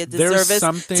like it would be a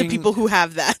disservice to people who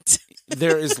have that.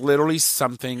 There is literally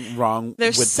something wrong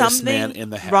with this man in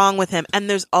the head. Wrong with him, and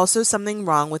there's also something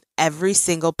wrong with every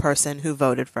single person who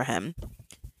voted for him.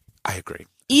 I agree.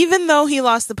 Even though he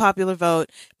lost the popular vote,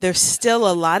 there's still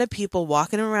a lot of people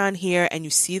walking around here, and you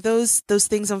see those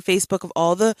things on Facebook of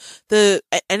all the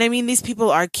and I mean, these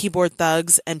people are keyboard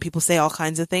thugs and people say all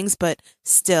kinds of things, but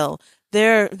still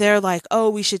they're like, oh,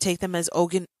 we should take them as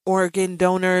organ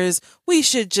donors. We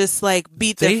should just like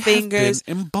beat their fingers. Have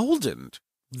been emboldened.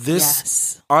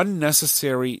 This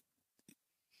unnecessary,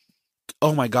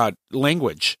 oh my God,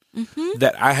 language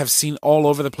that I have seen all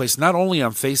over the place, not only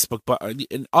on Facebook, but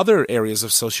in other areas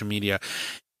of social media,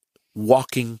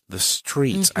 walking the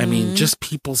streets. I mean, just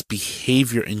people's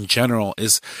behavior in general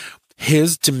is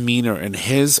his demeanor and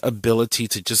his ability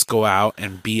to just go out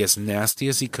and be as nasty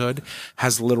as he could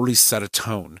has literally set a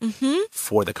tone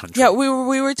for the country. Yeah,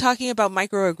 we were talking about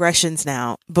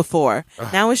microaggressions before.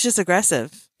 Now it's just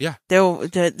aggressive. Yeah. People were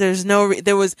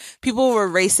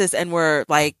racist and were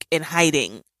like in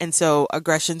hiding. And so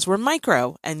aggressions were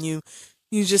micro, and you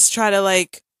just try to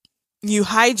like, you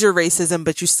hide your racism,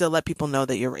 but you still let people know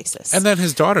that you're racist. And then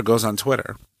his daughter goes on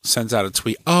Twitter, sends out a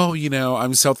tweet. Oh,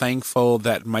 I'm so thankful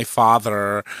that my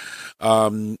father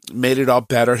made it all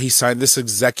better. He signed this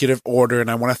executive order, and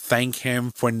I want to thank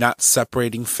him for not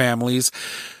separating families.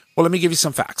 Well, let me give you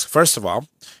some facts. First of all,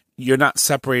 you're not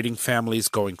separating families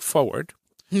going forward.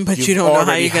 But you don't know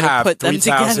how you're going to put them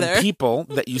together. 3,000 people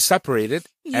that you separated.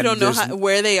 You don't know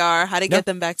where they are, how to get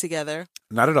them back together.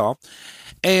 Not at all.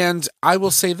 And I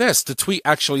will say this. The tweet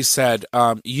actually said,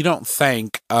 you don't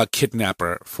thank a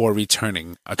kidnapper for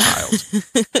returning a child.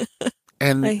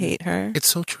 And I hate her. It's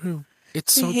so true.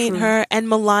 It's so true. I hate her. And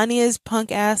Melania's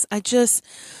punk ass.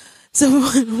 So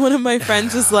one of my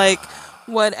friends was like,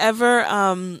 whatever,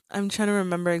 I'm trying to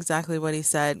remember exactly what he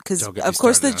said, because of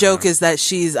course the joke is that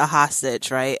she's a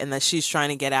hostage, right, and that she's trying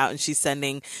to get out, and she's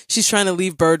trying to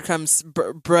leave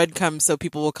breadcrumbs so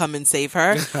people will come and save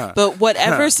her. But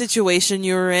whatever situation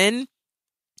you're in,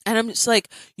 and I'm just like,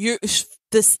 you're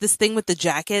this thing with the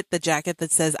jacket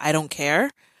that says I don't care.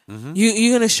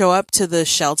 You're gonna show up to the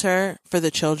shelter for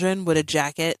the children with a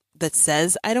jacket that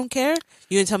says I don't care?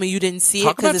 You gonna tell me you didn't see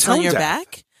it because it's on your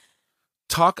back?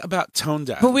 Talk about tone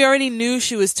deaf. But we already knew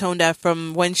she was tone deaf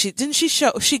from when she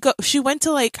went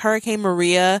to like Hurricane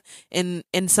Maria in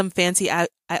some fancy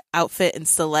outfit and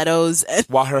stilettos, and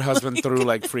while her husband threw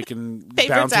like freaking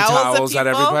paper bouncy towels at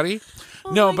everybody.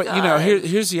 Oh no, but God.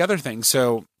 Here's the other thing.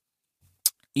 So,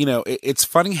 it's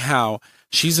funny how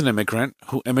she's an immigrant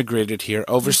who immigrated here,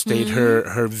 overstayed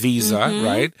her visa,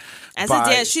 right?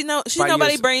 She's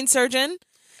nobody's brain surgeon.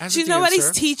 She's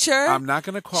nobody's teacher. I'm not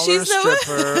going to call her a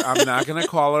stripper. I'm not going to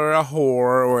call her a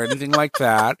whore or anything like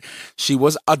that. She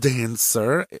was a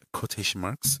dancer, quotation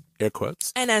marks, air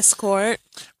quotes. An escort.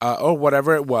 Or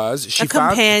whatever it was.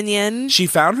 Companion. She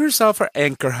found herself her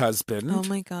anchor husband. Oh,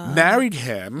 my God. Married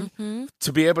him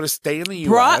to be able to stay in the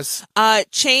U.S.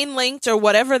 Chain linked or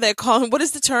whatever they're calling. What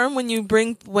is the term when you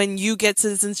get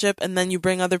citizenship and then you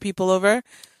bring other people over?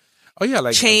 Oh yeah,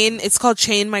 like chain. It's called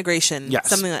chain migration. Yes,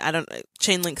 something that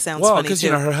chain link sounds funny because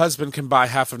too. Her husband can buy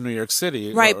half of New York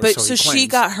City, right? But so she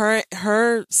got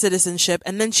her citizenship,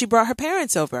 and then she brought her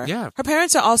parents over. Yeah, her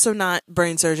parents are also not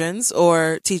brain surgeons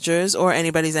or teachers or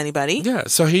anybody's anybody. Yeah,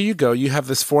 so here you go. You have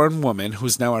this foreign woman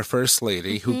who's now our first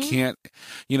lady who can't.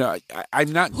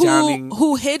 I'm not downing.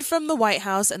 Who hid from the White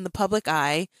House and the public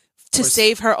eye to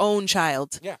save her own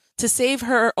child. Yeah, to save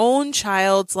her own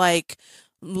child's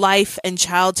life and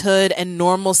childhood and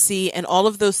normalcy and all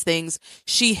of those things.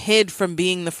 She hid from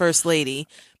being the first lady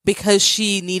because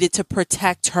she needed to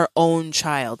protect her own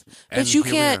child. But you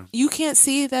can't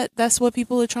see that that's what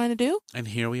people are trying to do. And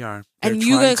here we are. And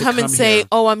you're going to come and say,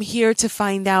 "Oh, I'm here to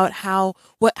find out how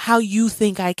you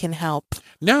think I can help."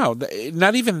 No,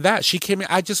 not even that. She came in,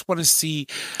 I just want to see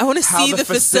I want to see the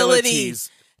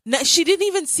facilities. No, she didn't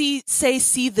even see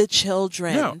the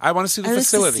children. No, I want to see the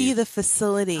facility. To see the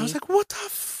facility. I was like, what the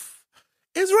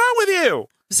is wrong with you?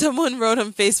 Someone wrote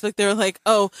on Facebook, they were like,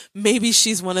 oh, maybe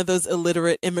she's one of those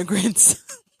illiterate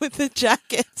immigrants with the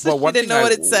jacket. So she didn't know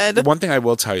what it said. One thing I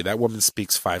will tell you, that woman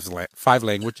speaks five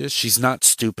languages. She's not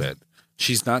stupid.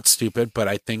 But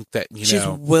I think that, she's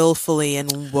willfully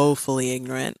and woefully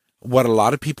ignorant. What a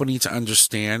lot of people need to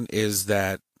understand is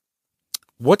that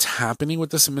what's happening with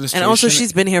this administration. And also,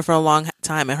 she's been here for a long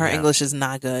time, and her English is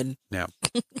not good. Yeah,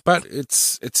 but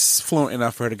it's fluent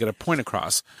enough for her to get a point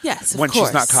across. Yes, when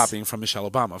she's not copying from Michelle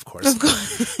Obama, of course. Of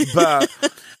course. But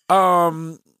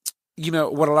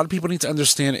what a lot of people need to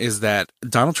understand is that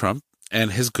Donald Trump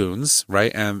and his goons,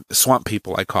 right? And swamp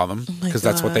people, I call them, because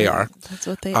that's what they are. That's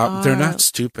what they are. They're not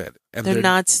stupid. And they're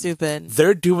not stupid.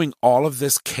 They're doing all of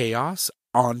this chaos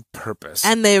on purpose.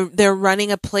 And they're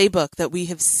running a playbook that we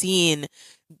have seen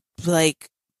like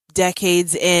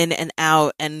decades in and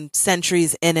out and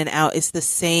centuries in and out. It's the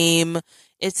same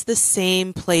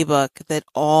playbook that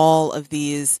all of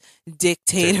these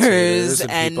dictators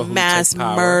and mass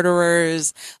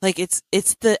murderers, like it's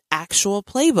the actual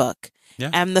playbook. Yeah.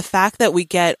 And the fact that we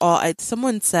get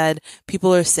someone said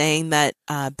people are saying that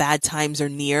bad times are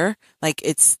near, like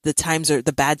it's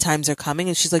the bad times are coming,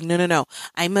 and she's like, no.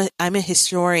 I'm a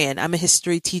historian. I'm a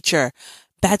history teacher.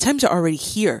 Bad times are already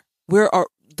here.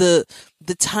 The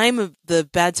time of the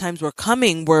bad times were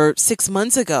coming were 6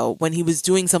 months ago when he was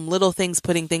doing some little things,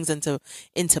 putting things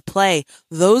into play.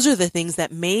 Those are the things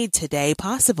that made today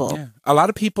possible. Yeah. A lot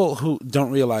of people who don't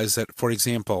realize that, for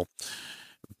example,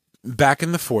 back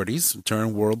in the 40s,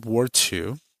 during World War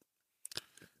II,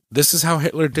 this is how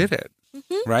Hitler did it,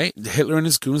 right? Hitler and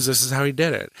his goons, this is how he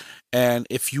did it. And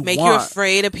if you you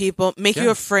afraid of people, you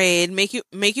afraid, make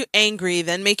you angry,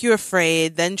 then make you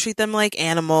afraid, then treat them like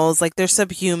animals, like they're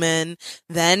subhuman,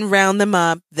 then round them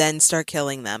up, then start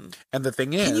killing them. And the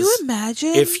thing is, can you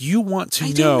imagine? If you want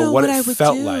to know what it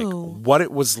felt like, what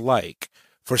it was like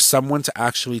for someone to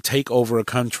actually take over a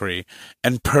country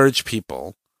and purge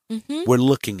people, we're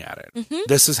looking at it.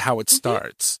 This is how it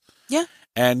starts. Yeah.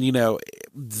 And,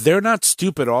 they're not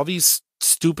stupid. All these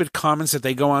stupid comments that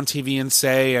they go on TV and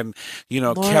say, and,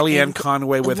 Kellyanne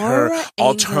Conway with her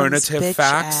alternative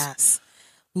facts.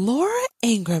 Laura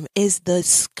Ingraham is the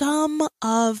scum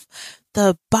of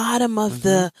the bottom of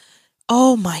the,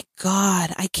 oh my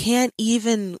God, I can't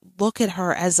even look at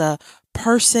her as a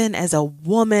person, as a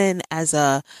woman, as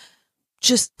a,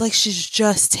 just like she's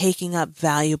just taking up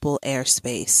valuable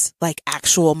airspace, like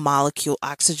actual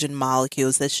oxygen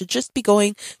molecules that should just be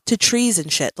going to trees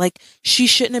and shit. Like she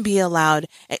shouldn't be allowed.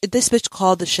 This bitch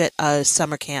called the shit a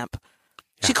summer camp.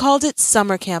 Yeah. She called it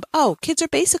summer camp. Oh, kids are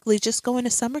basically just going to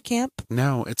summer camp.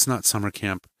 No, it's not summer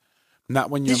camp.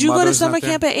 Not when your Did you go to summer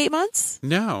camp at 8 months?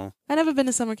 No. I never been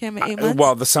to summer camp at 8 months.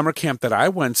 Well, the summer camp that I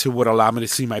went to would allow me to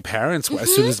see my parents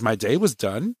as soon as my day was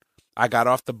done. I got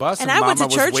off the bus and I Mama went to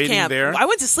church was waiting camp. there. I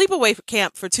went to sleepaway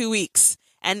camp for 2 weeks.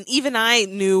 And even I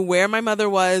knew where my mother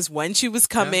was, when she was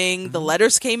coming. The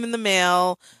letters came in the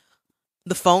mail.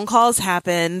 The phone calls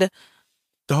happened.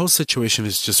 The whole situation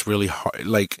is just really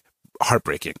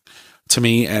heartbreaking to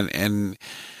me. And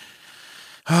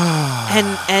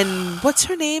what's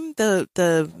her name? The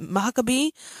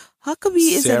Huckabee?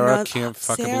 Huckabee is Sarah Camp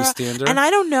Huckabee Stander. And I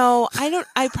don't know.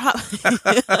 I probably.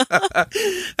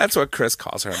 That's what Chris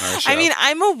calls her on our show. I mean,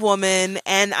 I'm a woman,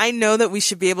 and I know that we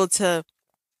should be able to.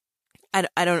 I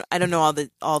don't know all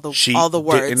the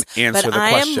words, but I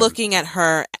am looking at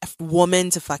her woman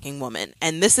to fucking woman,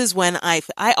 and this is when I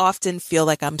often feel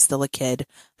like I'm still a kid.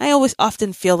 I always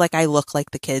often feel like I look like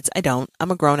the kids. I don't.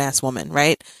 I'm a grown ass woman,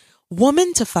 right?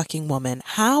 Woman to fucking woman.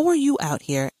 How are you out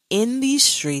here in these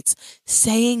streets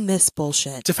saying this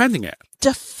bullshit? Defending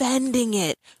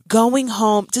it. Going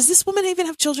home. Does this woman even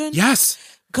have children? Yes.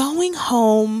 Going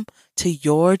home to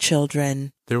your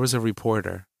children. There was a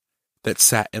reporter that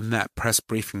sat in that press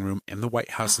briefing room in the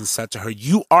White House and said to her,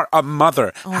 "You are a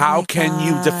mother. How can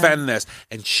you defend this?"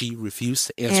 And she refused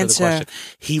to answer the question.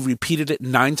 He repeated it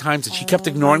 9 times and she kept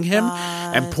ignoring him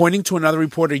and pointing to another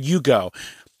reporter. "You go.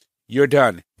 You're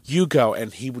done. You go."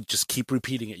 And he would just keep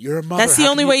repeating it. "You're a mother." That's the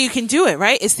only way you can do it,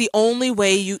 right? It's the only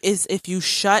way is if you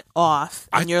shut off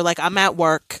and you're like, I'm at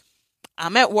work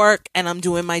and I'm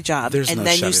doing my job. And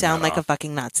then you sound like a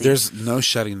fucking Nazi. There's no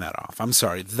shutting that off. I'm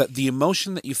sorry. The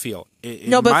emotion that you feel.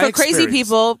 No, but for crazy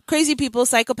people,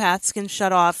 psychopaths can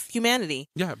shut off humanity.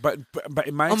 Yeah, but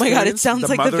in my oh my God, it sounds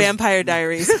like the Vampire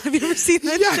Diaries. Have you ever seen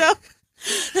that show?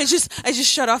 I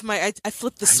just shut off my. I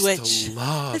flipped the switch.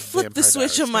 I flipped the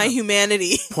switch on my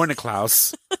humanity. Poor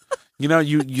Niklaus.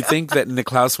 You think that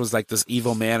Niklaus was like this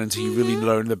evil man until you really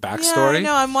learn the backstory. Yeah, I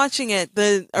know. I'm watching it.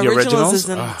 The originals is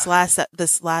in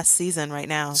this last season right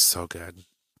now. So good.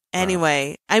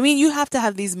 Anyway, I mean, you have to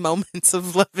have these moments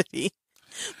of levity.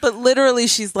 But literally,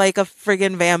 she's like a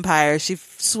friggin' vampire. She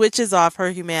switches off her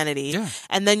humanity. Yeah.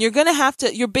 And then you're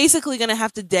basically going to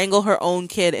have to dangle her own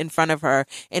kid in front of her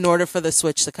in order for the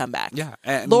switch to come back. Yeah.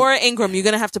 Laura Ingraham, you're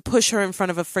going to have to push her in front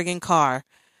of a friggin' car.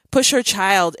 Push her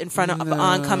child in front of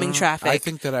oncoming traffic. I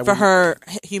think that for her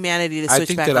humanity to switch back on. I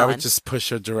think that I would just push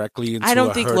her directly into a herd of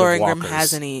walkers. I don't think Laura Ingraham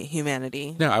has any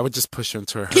humanity. No, I would just push her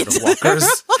into a herd of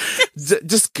walkers.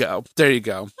 Just go. There you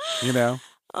go.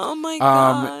 Oh my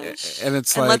gosh. And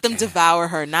it's and like, let them devour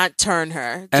her, not turn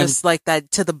her. Just like that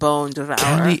to the bone devour.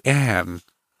 Kelly Ann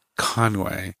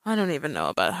Conway. I don't even know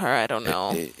about her. I don't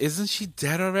know. Isn't she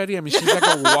dead already? I mean, she's like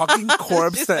a walking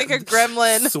corpse. She's that like a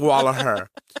gremlin. Swallow her.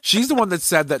 She's the one that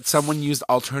said that someone used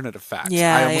alternative facts.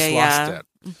 Yeah, I almost lost it.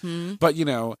 Mm-hmm. But, you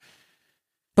know.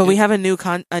 But we have a new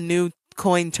coin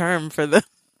term for the...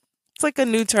 It's like a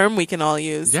new term we can all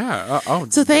use. Yeah.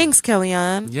 So thanks,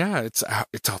 Kellyanne. Yeah, it's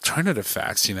alternative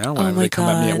facts, you know. Oh When my they come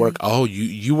at me at God. work,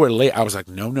 you were late. I was like,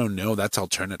 no, that's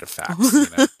alternative facts. You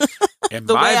know? In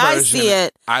The my way I version, see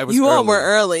it, I was you all early. were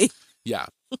early. Yeah.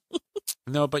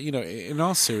 No, but you know, in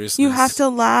all seriousness, You have to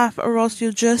laugh, or else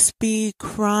you'll just be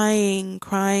crying,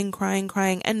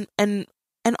 and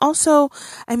also,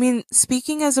 I mean,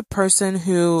 speaking as a person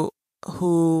who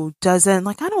doesn't,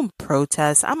 like, I don't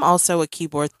protest. I'm also a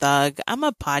keyboard thug. I'm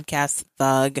a podcast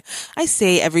thug. I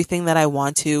say everything that I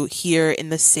want to here in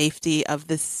the safety of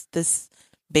this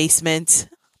basement,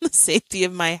 the safety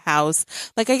of my house.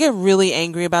 Like, I get really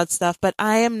angry about stuff, but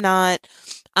I am not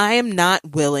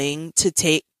willing to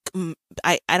take,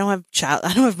 I don't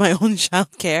have my own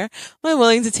child care. I'm not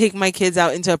willing to take my kids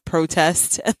out into a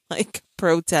protest and like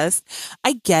protest.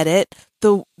 I get it.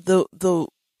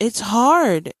 It's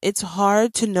hard. It's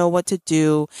hard to know what to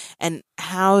do and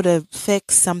how to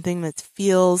fix something that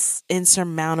feels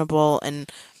insurmountable and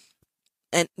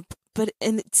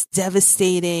it's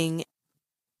devastating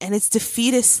and it's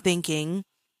defeatist thinking.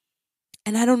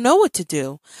 And I don't know what to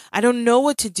do. I don't know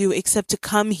what to do except to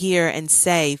come here and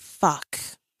say, fuck.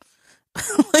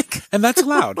 And that's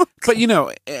allowed. But, you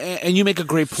know, and you make a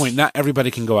great point. Not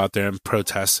everybody can go out there and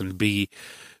protest and be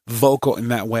vocal in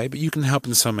that way, but you can help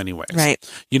in so many ways. Right.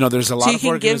 You know, there's a lot of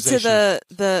organizations. So you can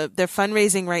give to their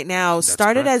fundraising right now. That's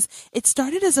started correct.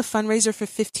 as a fundraiser for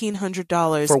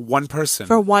 $1,500 for one person.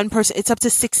 For one person, it's up to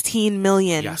 $16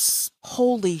 million. Yes.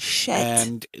 Holy shit!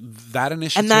 And that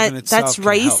initiative and in itself that's can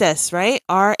Raices, right?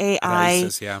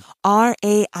 Raices, yeah.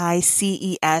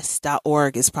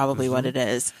 RAICES.org is probably what it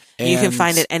is. And you can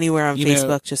find it anywhere on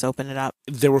Facebook. Just open it up.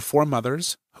 There were 4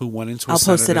 mothers who went into a I'll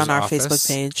post it senator's on our office. Facebook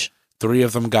page. 3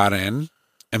 of them got in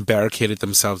and barricaded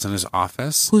themselves in his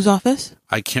office. Whose office?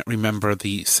 I can't remember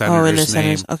the senator's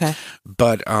name. Okay.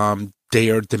 But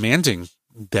they are demanding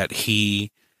that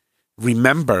he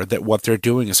remember that what they're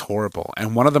doing is horrible.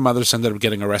 And one of the mothers ended up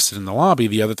getting arrested in the lobby.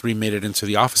 The other 3 made it into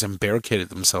the office and barricaded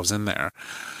themselves in there.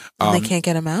 And they can't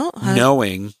get him out? Huh?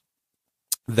 Knowing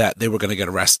that they were going to get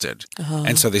arrested. Uh-huh.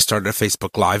 And so they started a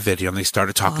Facebook Live video and they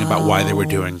started talking about why they were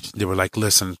doing. They were like,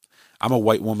 listen, I'm a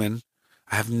white woman.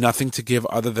 I have nothing to give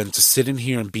other than to sit in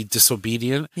here and be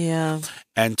disobedient. Yeah.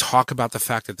 And talk about the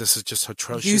fact that this is just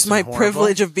atrocious. Use my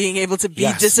privilege of being able to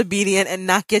be disobedient and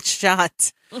not get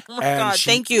shot. Oh my God.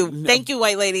 Thank you. Thank you,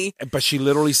 white lady. But she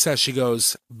literally says, she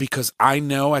goes, because I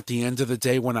know at the end of the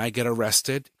day when I get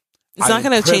arrested, it's not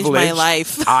going to change my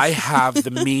life. I have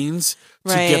the means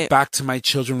to get back to my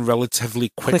children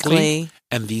relatively quickly.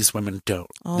 And these women don't.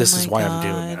 This is why I'm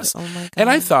doing this. Oh my God. And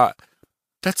I thought,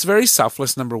 that's very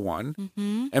selfless, number one,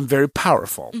 and very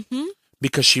powerful.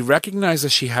 Because she recognized that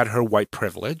she had her white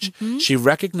privilege. She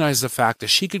recognized the fact that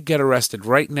she could get arrested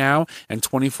right now, and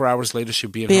 24 hours later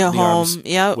she'd be in the arms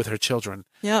with her children.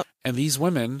 Yep. And these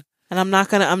women, and I'm not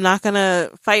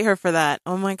gonna fight her for that.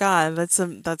 Oh my God,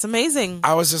 that's amazing.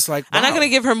 I was just like, wow. I'm not gonna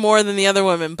give her more than the other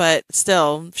women, but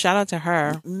still, shout out to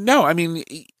her. No, I mean,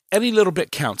 any little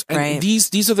bit counts. And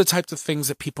these are the types of things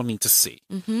that people need to see.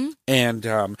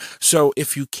 And so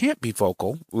if you can't be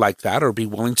vocal like that or be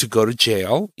willing to go to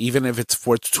jail, even if it's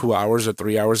for 2 hours or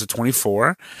 3 hours or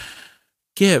 24,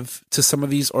 give to some of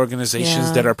these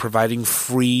organizations that are providing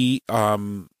free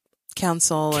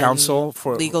counsel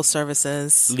for legal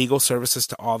services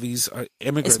to all these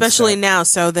immigrants, especially now.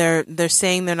 So they're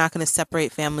saying they're not going to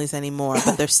separate families anymore,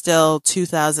 but there's still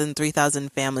 2,000,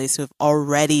 3,000 families who have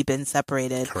already been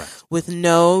separated. Correct. With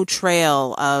no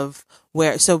trail of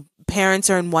where. So parents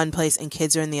are in one place and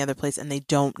kids are in the other place, and they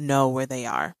don't know where they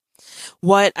are.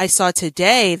 What I saw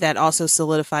today that also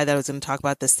solidified that I was going to talk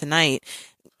about this tonight.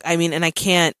 I mean, and I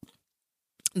can't.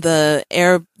 The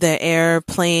air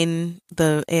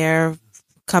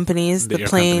companies,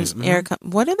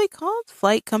 what are they called?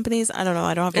 Flight companies? I don't know.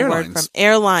 I don't have a word from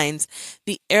airlines.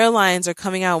 The airlines are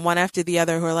coming out one after the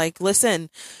other who are like, listen,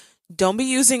 don't be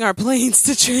using our planes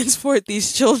to transport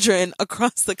these children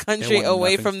across the country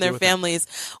away from their families.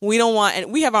 We don't want,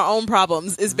 and we have our own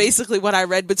problems is basically what I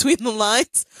read between the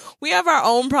lines. We have our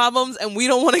own problems and we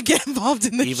don't want to get involved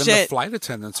in this shit. Even the flight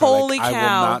attendants Holy are like,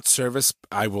 cow.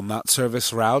 I will not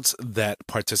service routes that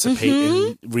participate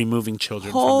in removing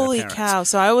children from their parents. Holy cow.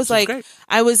 So I was like,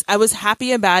 I was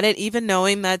happy about it, even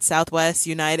knowing that Southwest,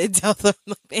 United, Delta,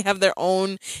 they have their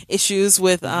own issues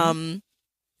with,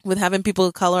 with having people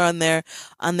of color on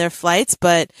their flights,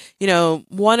 but 1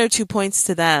 or 2 points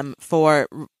to them for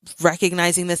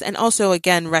recognizing this, and also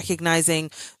again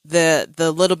recognizing the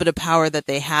little bit of power that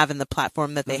they have and the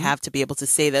platform that they have to be able to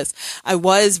say this. I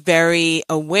was very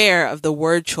aware of the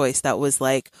word choice that was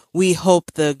like, we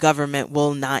hope the government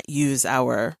will not use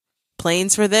our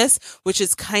planes for this, which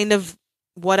is kind of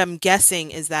what I'm guessing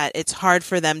is that it's hard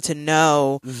for them to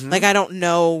know. Like, I don't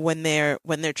know when they're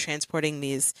transporting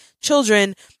these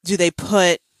children, do they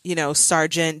put,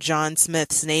 Sergeant John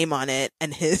Smith's name on it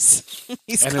and he's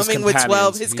coming with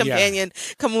 12, his companion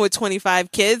coming with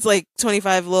 25 kids, like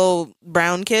 25 little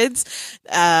brown kids.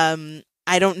 I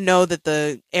don't know that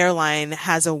the airline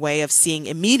has a way of seeing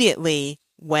immediately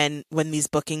when these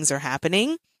bookings are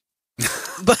happening.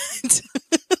 But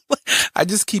I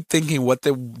just keep thinking what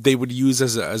they would use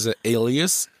as an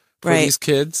alias for these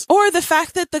kids. Or the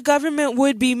fact that the government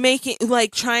would be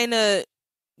trying to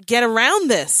get around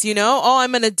this, Oh,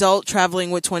 I'm an adult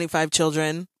traveling with 25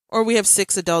 children. Or we have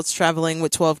 6 adults traveling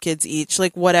with 12 kids each.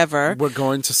 Like, whatever. We're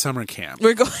going to summer camp.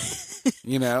 We're going...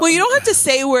 Well, you don't have to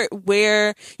say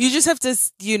where you just have to,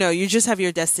 you just have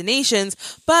your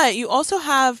destinations. But you also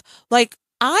have,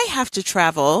 I have to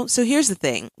travel. So here's the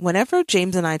thing. Whenever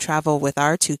James and I travel with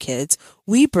our 2 kids,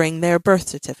 we bring their birth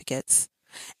certificates.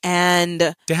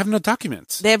 And they have no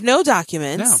documents. They have no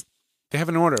documents. No. They have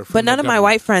an order. But none of my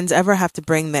white friends ever have to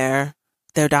bring their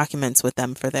documents with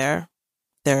them for their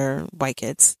white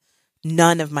kids.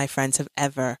 None of my friends have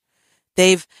ever.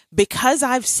 Because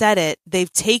I've said it,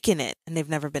 they've taken it and they've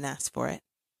never been asked for it.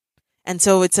 And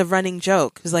so it's a running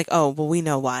joke. It's like, oh, well, we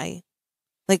know why.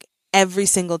 Every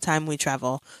single time we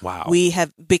travel, we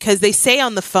have, because they say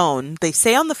on the phone,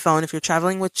 if you're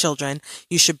traveling with children,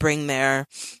 you should bring their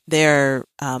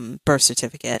birth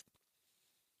certificate.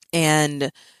 And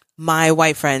my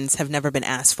white friends have never been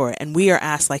asked for it. And we are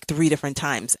asked 3 different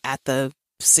times at the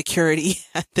security,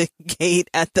 at the gate,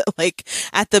 at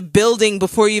the building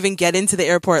before you even get into the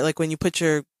airport. Like when you put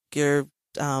your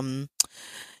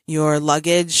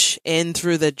luggage in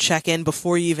through the check-in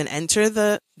before you even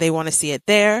enter they want to see it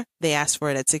there. They ask for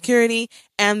it at security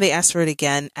and they ask for it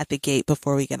again at the gate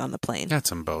before we get on the plane. That's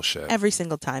some bullshit. Every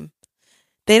single time.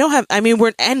 They don't have,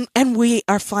 we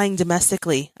are flying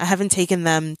domestically. I haven't taken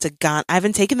them to Ghana. I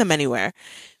haven't taken them anywhere.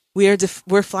 We're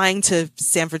flying to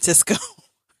San Francisco,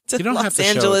 to you don't Los have to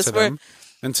Angeles. Show it to them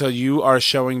until you are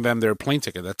showing them their plane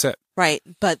ticket. That's it. Right.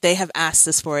 But they have asked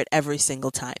us for it every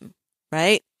single time.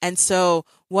 Right. And so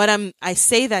I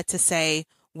say that to say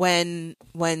when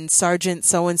Sergeant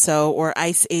so-and-so or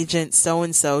ICE agent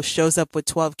so-and-so shows up with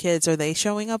 12 kids, are they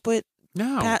showing up with?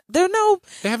 No.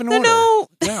 They have an order. No.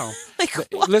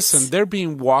 What? Listen, they're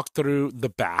being walked through the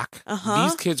back.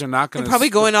 These kids are not going to. They're probably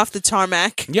going off the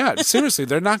tarmac. Yeah, seriously.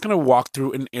 They're not going to walk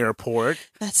through an airport.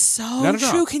 That's so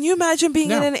true. Can you imagine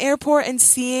being in an airport and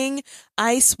seeing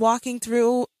ICE walking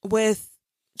through with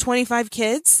 25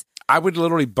 kids? I would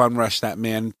literally bum rush that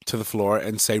man to the floor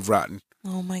and say, run.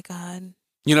 Oh, my God.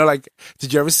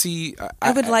 Did you ever see...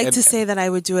 I would like to say that I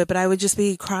would do it, but I would just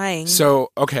be crying.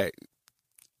 So, okay.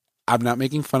 I'm not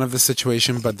making fun of the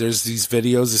situation, but there's a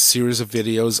series of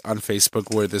videos on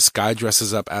Facebook where this guy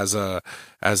dresses up as an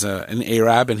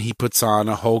Arab and he puts on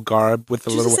a whole garb with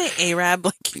a Did little. You say Arab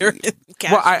like you're.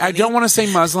 Well, I don't want to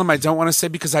say Muslim. I don't want to say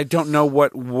because I don't know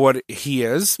what he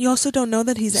is. You also don't know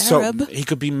that he's Arab. So he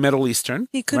could be Middle Eastern.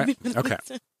 He could be Middle Eastern.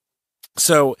 Okay.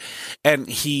 So, and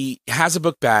he has a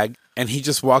book bag and he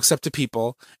just walks up to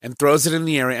people and throws it in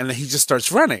the area and then he just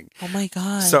starts running. Oh my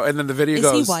God. So, and then the video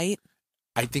goes. Is he white?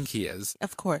 I think he is.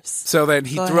 Of course. So then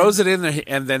he throws it in there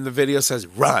and then the video says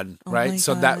run, right?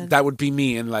 So God. that would be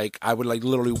me and I would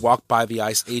literally walk by the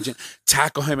ICE agent,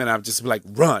 tackle him and I would just be like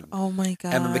run. Oh my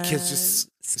God. And then the kids just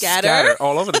scatter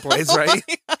all over the place, right?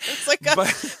 It's like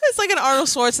an Arnold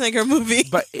Schwarzenegger movie.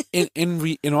 But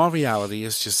in all reality,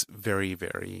 it's just very,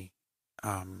 very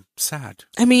sad.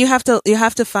 I mean, you have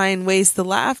to find ways to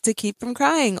laugh to keep from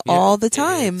crying all the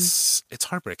time. It's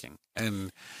heartbreaking.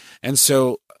 And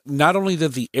so not only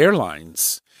did the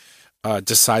airlines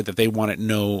decide that they wanted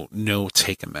no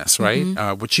take in this, right?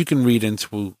 Mm-hmm. Which you can read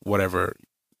into it whatever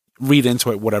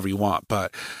you want,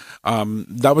 but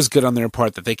that was good on their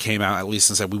part that they came out at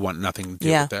least and said we want nothing to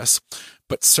do with this.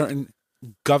 But certain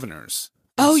governors.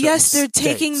 Oh yes, they're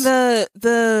taking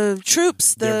the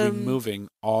troops. They're removing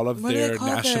all of their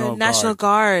National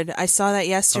Guard. I saw that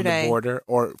yesterday. From the border,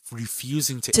 or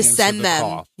refusing to send the them.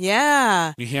 Call.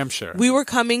 Yeah, New Hampshire. We were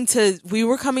coming to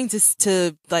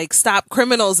stop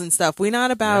criminals and stuff. We're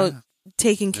not about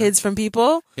taking kids from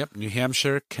people. Yep, New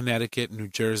Hampshire, Connecticut, New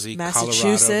Jersey,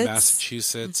 Massachusetts. Colorado,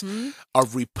 Massachusetts, a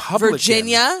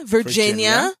Republican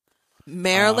Virginia.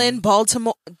 Maryland,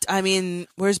 Baltimore. I mean,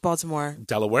 where's Baltimore?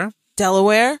 Delaware.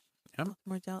 Delaware.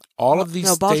 Yep. All of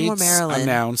these Baltimore, states Maryland.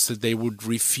 announced that they would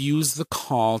refuse the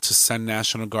call to send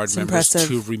National Guard members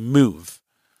to remove.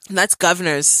 And that's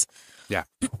governors. Yeah.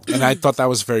 And I thought that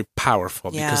was very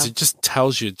powerful because it just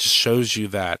tells you, it just shows you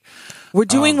that we're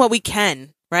doing what we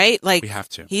can, right? Like, we have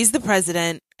to. He's the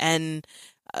president, and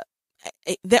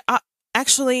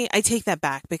actually, I take that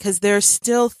back because there are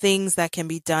still things that can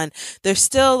be done. There's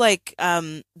still like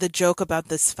the joke about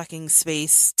this fucking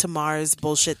space to Mars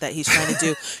bullshit that he's trying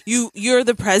to do. You're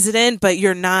the president, but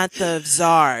you're not the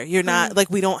czar. You're not like,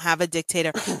 we don't have a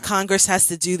dictator. Congress has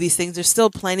to do these things. There's still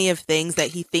plenty of things that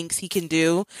he thinks he can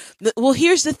do. Well,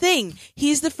 here's the thing.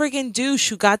 He's the friggin' douche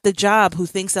who got the job, who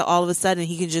thinks that all of a sudden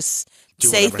he can just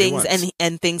say things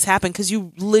and things happen, because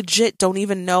you legit don't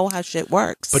even know how shit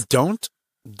works. But don't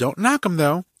knock him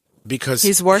though, because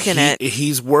he's working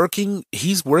He's working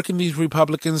these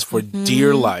Republicans for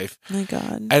dear life. My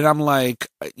God. And I'm like,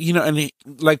 and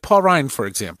like Paul Ryan, for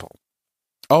example.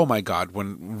 Oh my God,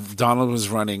 when Donald was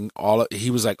running,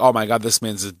 he was like, oh my God, this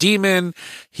man's a demon.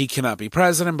 He cannot be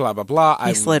president, blah, blah, blah.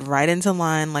 He slid right into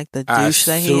line like the douche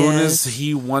that he is. As soon as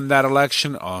he won that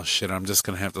election, oh shit, I'm just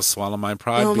going to have to swallow my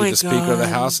pride, be the Speaker of the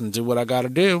House, and do what I got to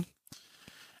do.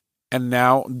 And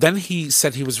then he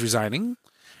said he was resigning.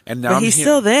 And now he's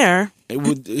still there.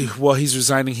 He's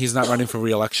resigning. He's not running for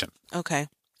re-election. Okay.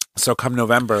 So come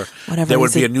November, there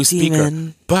would be a new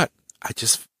speaker. But I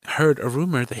just heard a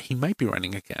rumor that he might be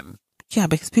running again. Yeah,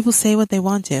 because people say what they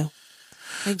want to.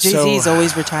 Like Jay-Z is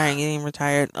always retiring, getting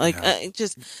retired. Like,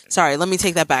 sorry, let me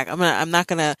take that back. I'm not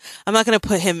gonna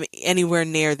put him anywhere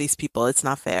near these people. It's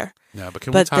not fair. No, but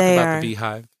can we talk about the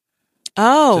Beehive?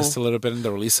 Oh, just a little bit in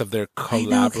the release of their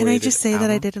collaborated Can I just say album?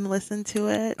 that I didn't listen to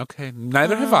it? Okay,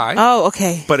 neither have I. Oh,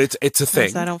 okay. But it's a thing.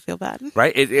 So I don't feel bad,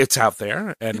 right? It's out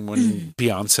there, and when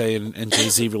Beyonce and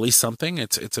Jay-Z release something,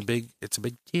 it's a big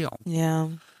deal. Yeah.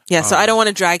 Yeah, so I don't want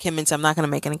to drag him into. I'm not going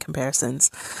to make any comparisons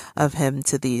of him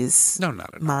to these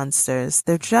monsters.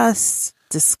 They're just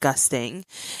disgusting,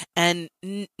 and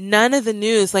none of the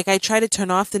news. Like, I try to turn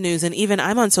off the news, and even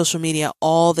I'm on social media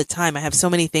all the time. I have so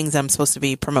many things I'm supposed to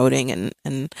be promoting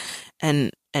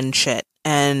and shit.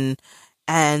 And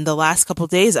the last couple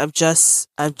of days, I've just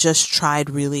tried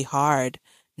really hard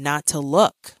not to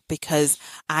look, because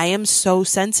I am so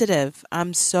sensitive.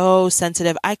 I'm so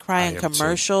sensitive. I cry in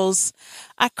commercials.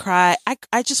 I cry.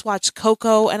 I just watched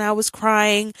Coco and I was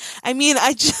crying. I mean,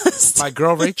 my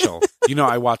girl Rachel.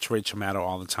 I watch Rachel Maddow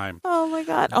all the time. Oh my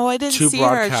God. Oh, I didn't see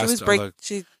her. She was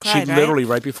she cried, she literally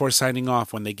right before signing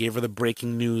off, when they gave her the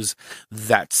breaking news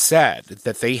that said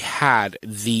that they had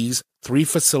these 3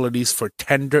 facilities for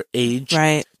tender age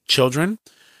children,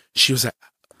 she was like,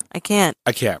 I can't.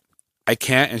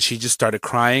 And she just started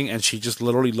crying, and she just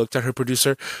literally looked at her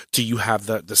producer. Do you have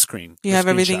the screen? You have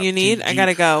everything you need? I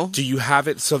gotta go. Do you have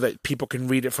it so that people can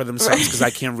read it for themselves? Because I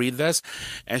can't read this.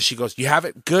 And she goes, you have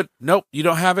it? Good. Nope, you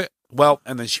don't have it. Well,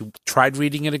 and then she tried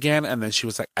reading it again, and then she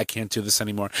was like, I can't do this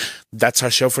anymore. That's our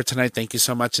show for tonight. Thank you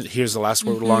so much. Here's the last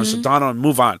word with Lawrence O'Donnell, and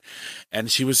move on.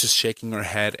 And she was just shaking her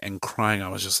head and crying. I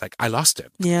was just like, I lost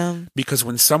it. Yeah. Because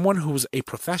when someone who's a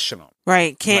professional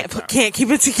can't keep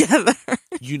it together,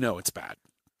 it's bad.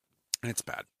 It's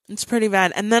bad. It's pretty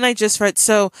bad. And then I just read,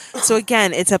 so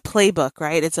again, it's a playbook,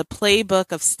 right? It's a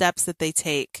playbook of steps that they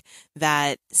take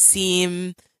that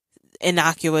seem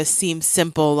innocuous, seem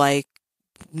simple, like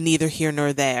neither here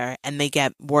nor there, and they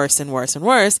get worse and worse and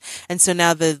worse. And so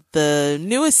now the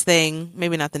newest thing,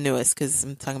 maybe not the newest because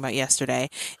I'm talking about yesterday,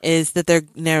 is that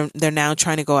they're now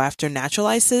trying to go after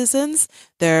naturalized citizens.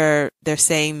 They're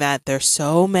saying that there's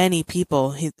so many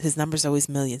people, his number's always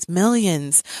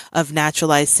millions of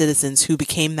naturalized citizens who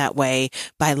became that way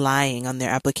by lying on their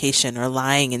application or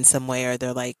lying in some way, or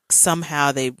they're like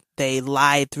somehow they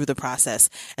lied through the process,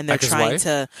 and they're trying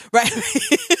to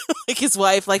like his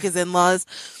wife, like his in-laws,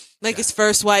 like his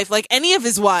first wife, like any of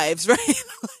his wives, right?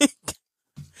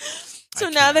 So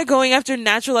now they're going after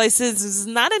naturalized citizens. It's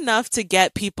not enough to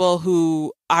get people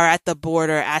who are at the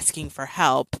border asking for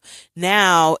help.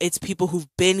 Now it's people who've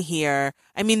been here.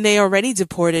 I mean, they already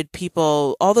deported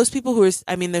people. All those people who are,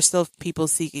 there's still people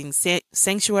seeking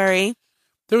sanctuary.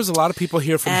 There was a lot of people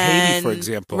here from Haiti, for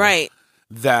example. Right.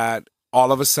 That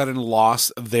all of a sudden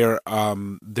lost their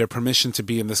permission to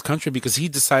be in this country because he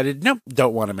decided, nope,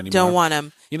 don't want him anymore. Don't want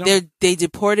him. They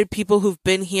deported people who've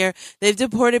been here. They've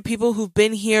deported people who've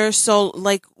been here, so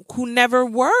like who never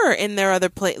were in their other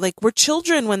place, like were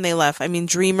children when they left.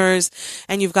 Dreamers,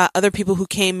 and you've got other people who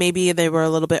came, maybe they were a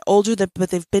little bit older, but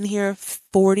they've been here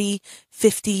 40,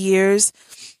 50 years.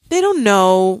 They don't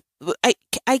know.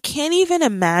 I can't even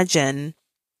imagine.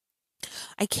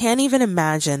 I can't even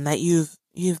imagine that you've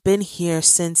been here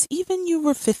since even you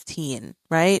were 15,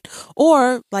 right?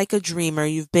 Or like a dreamer,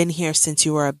 you've been here since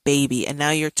you were a baby and now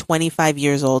you're 25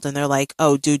 years old and they're like,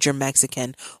 oh, dude, you're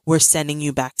Mexican. We're sending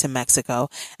you back to Mexico.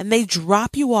 And they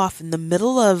drop you off in the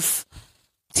middle of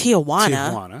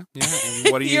Tijuana. Yeah.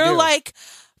 And what do you You're do? like,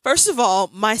 first of all,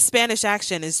 my Spanish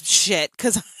accent is shit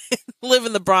because I live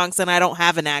in the Bronx and I don't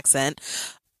have an accent.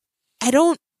 I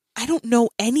don't know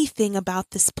anything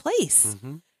about this place.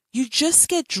 Mm-hmm. You just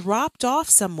get dropped off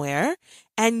somewhere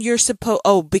and you're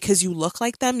because you look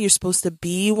like them, you're supposed to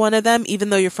be one of them, even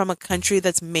though you're from a country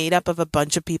that's made up of a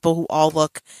bunch of people who all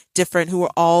look different, who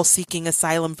are all seeking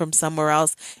asylum from somewhere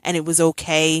else. And it was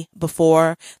okay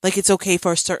before, like it's okay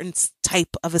for a certain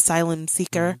type of asylum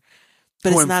seeker. Mm-hmm.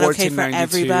 But it's not okay for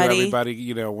everybody. Everybody,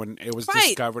 you know, when it was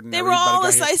discovered, and they were all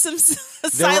asylum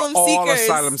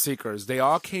seekers. They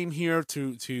all came here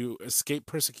to escape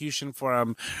persecution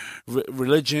from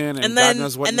religion and God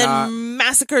knows what. And then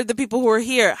massacred the people who were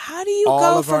here. How do you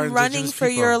go from running for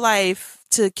your life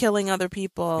to killing other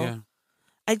people?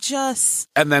 Yeah.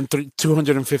 And then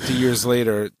 250 years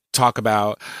later, talk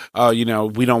about,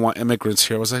 we don't want immigrants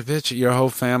here. I was like, bitch, your whole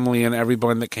family and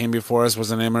everyone that came before us was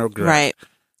an immigrant. Right.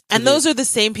 And those are the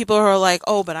same people who are like,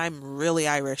 oh, but I'm really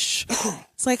Irish.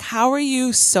 It's like, how are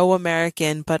you so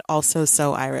American, but also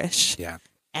so Irish? Yeah.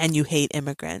 And you hate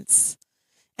immigrants.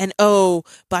 And, oh,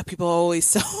 black people are always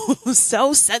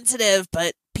so sensitive,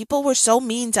 but people were so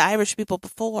mean to Irish people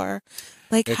before.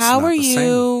 Like, how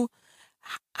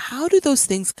do those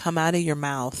things come out of your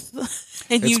mouth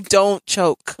and you don't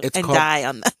choke and die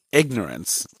on them?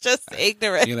 Ignorance. Just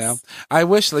ignorance. You know? I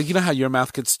wish, like, you know how your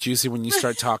mouth gets juicy when you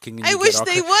start talking? And I wish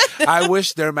they would. I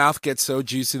wish their mouth gets so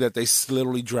juicy that they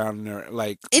literally drown in their,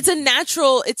 like... It's a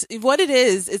natural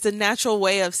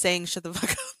way of saying shut the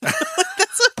fuck up.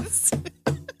 That's what it's...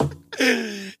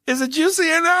 Is it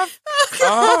juicy enough?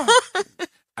 Oh,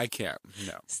 I can't.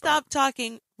 No. Stop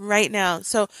talking right now.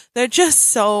 So there are just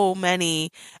so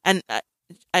many, and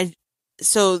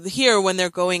so here when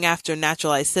they're going after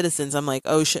naturalized citizens, I'm like,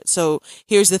 oh shit. So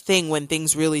here's the thing: when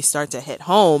things really start to hit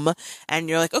home, and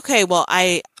you're like, okay, well,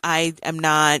 I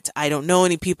don't know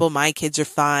any people. My kids are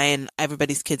fine.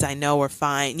 Everybody's kids I know are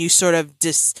fine. You sort of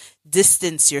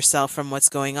distance yourself from what's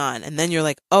going on. And then you're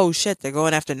like, oh shit, they're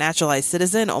going after naturalized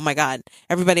citizen. Oh my God.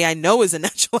 Everybody I know is a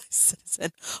naturalized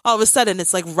citizen. All of a sudden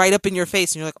it's like right up in your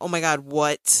face and you're like, oh my God,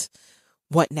 what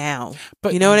now?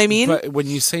 But you know what I mean? But when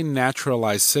you say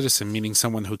naturalized citizen, meaning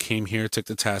someone who came here, took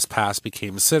the test, passed,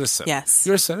 became a citizen. Yes.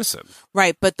 You're a citizen.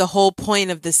 Right. But the whole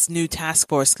point of this new task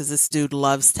force, because this dude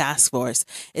loves task force,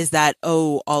 is that,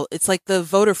 it's like the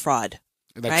voter fraud.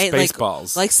 Like right?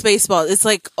 Spaceballs. Like Spaceballs. It's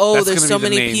like, oh, there's so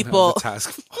many people. Task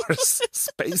force.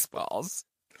 Spaceballs.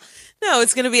 No,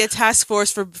 it's going to be a task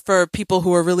force for people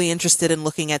who are really interested in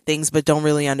looking at things but don't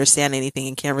really understand anything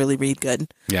and can't really read good.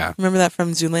 Yeah. Remember that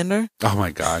from Zoolander? Oh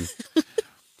my God.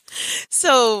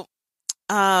 So,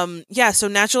 so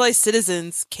naturalized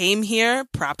citizens came here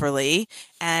properly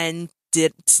and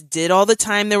did all the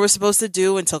time they were supposed to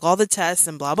do and took all the tests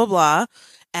and blah, blah, blah.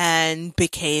 And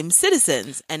became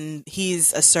citizens. And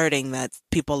he's asserting that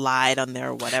people lied on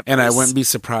their whatever. And I wouldn't be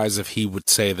surprised if he would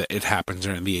say that it happened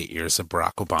during the 8 years that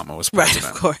Barack Obama was president.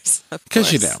 Right, of course.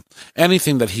 Because,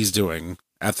 anything that he's doing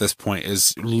at this point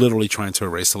is literally trying to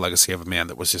erase the legacy of a man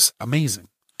that was just amazing.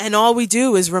 And all we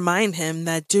do is remind him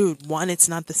that, dude, one, it's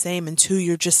not the same. And two,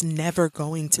 you're just never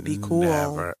going to be cool.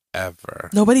 Never,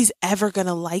 ever. Nobody's ever going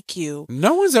to like you.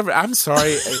 No one's ever. I'm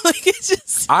sorry. Like, it's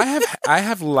just. I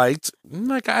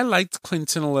liked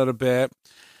Clinton a little bit.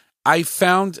 I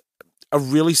found a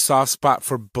really soft spot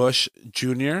for Bush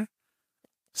Jr.,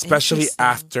 especially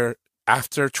after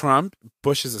Trump.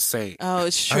 Bush is a saint. Oh,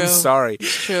 it's true. I'm sorry.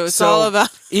 It's true. It's all about.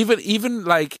 Even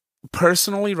like.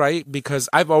 Personally, right? Because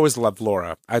I've always loved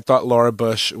Laura. I thought Laura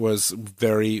Bush was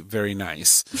very, very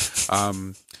nice.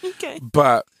 Okay.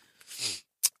 But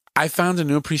I found a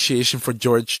new appreciation for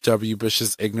George W.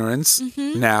 Bush's ignorance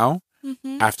now,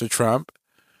 after Trump.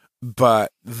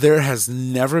 But there has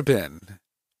never been,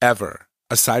 ever,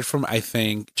 aside from, I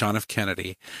think, John F.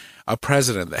 Kennedy, a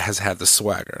president that has had the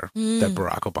swagger that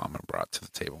Barack Obama brought to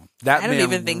the table. I don't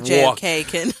even think JFK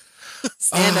can...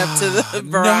 stand up to the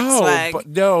Barack swag.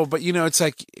 But it's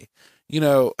like,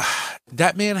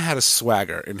 that man had a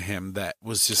swagger in him that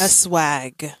was just... A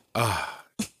swag.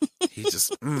 He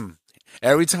just...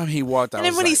 Every time he walked, and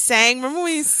then when he sang, remember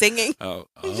when he was singing? Oh,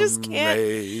 he just can't.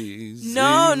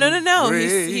 No.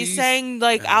 He sang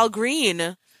like Al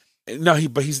Green. No, he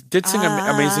did sing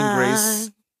Amazing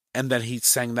Grace, and then he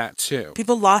sang that too.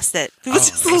 People lost it. People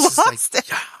just lost it.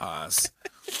 Yes.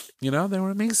 They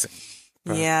were amazing.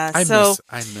 But Yeah, I so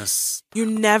miss. you're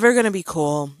never going to be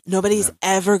cool. Nobody's No.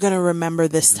 ever going to remember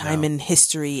this time No. in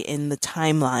history in the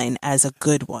timeline as a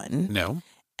good one. No.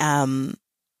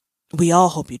 We all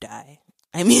hope you die.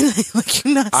 I mean, like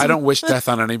you're not. I don't wish death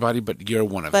on anybody, but you're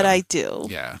one of them. But I do.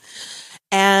 Yeah.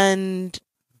 And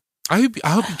I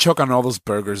hope you choke on all those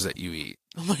burgers that you eat.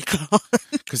 oh my god,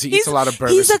 because he eats a lot of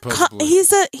burgers.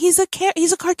 He's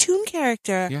a cartoon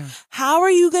character. Yeah. How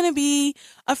are you going to be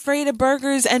afraid of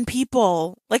burgers and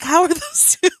people? Like, how are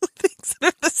those two things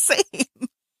that are the same?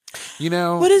 You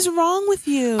know, what is wrong with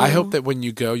you? I hope that when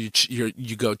you go, you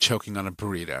go choking on a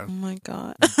burrito. Oh my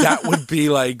god, that would be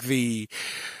like the.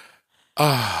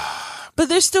 But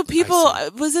there's still people.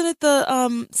 Wasn't it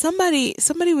the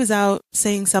somebody was out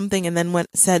saying something and then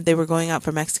said they were going out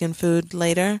for Mexican food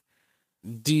later.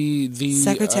 The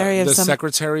secretary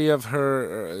secretary of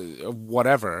her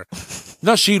whatever.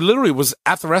 No, she literally was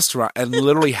at the restaurant and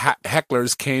literally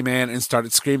hecklers came in and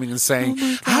started screaming and saying,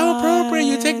 "How appropriate!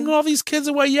 You're taking all these kids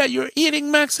away, yet you're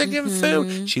eating Mexican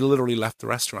food." She literally left the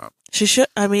restaurant. She should.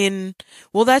 I mean,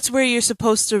 well, that's where you're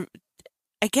supposed to.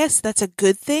 I guess that's a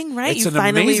good thing, right? It's you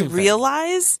finally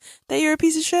realize that you're a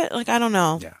piece of shit. Like, I don't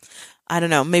know. Yeah. I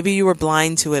don't know. Maybe you were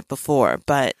blind to it before,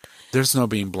 but there's no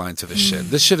being blind to this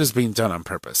shit. This shit is being done on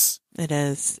purpose. It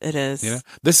is. It is. Yeah.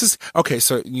 This is okay.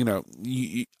 So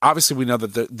obviously we know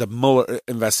that the Mueller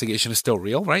investigation is still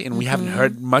real, right? And we haven't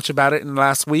heard much about it in the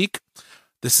last week.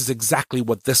 This is exactly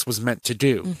what this was meant to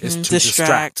do: is to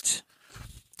distract.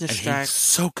 And he's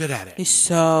so good at it. He's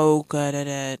so good at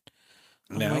it.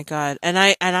 No. Oh my god! And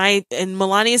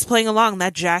Melania's playing along.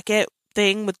 That jacket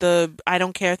thing with the I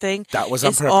don't care thing. That was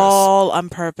on purpose. It's all on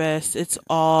purpose. It's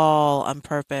all on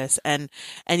purpose, and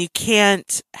you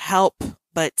can't help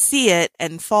but see it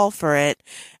and fall for it.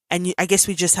 And I guess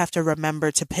we just have to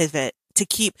remember to pivot. To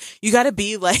keep, you got to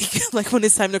be like when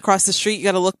it's time to cross the street, you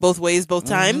got to look both ways, both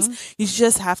times. You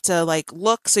just have to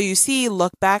look so you see,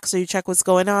 look back so you check what's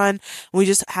going on. We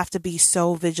just have to be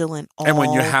so vigilant. And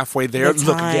when you're halfway there,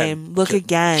 look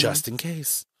again, just in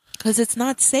case, because it's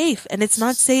not safe, and it's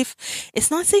not safe.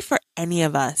 It's not safe for any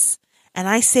of us. And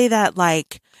I say that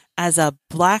as a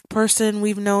black person,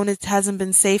 we've known it hasn't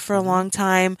been safe for a long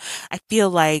time. I feel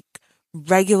like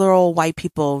regular old white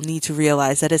people need to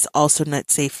realize that it's also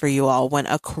not safe for you all when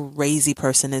a crazy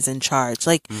person is in charge.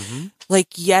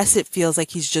 Yes, it feels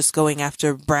like he's just going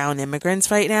after brown immigrants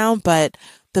right now, but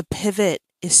the pivot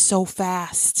is so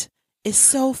fast. It's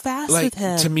so fast with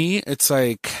him. To me, it's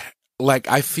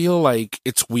I feel like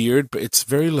it's weird, but it's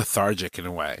very lethargic in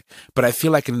a way. But I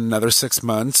feel like in another 6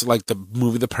 months, the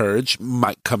movie The Purge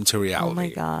might come to reality. Oh my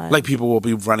god! People will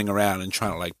be running around and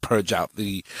trying to purge out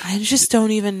the. I just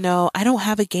don't even know. I don't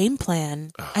have a game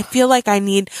plan. I feel like I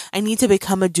need to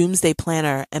become a doomsday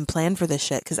planner and plan for this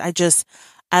shit because I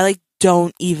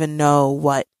don't even know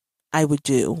what I would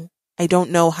do. I don't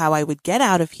know how I would get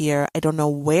out of here. I don't know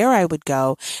where I would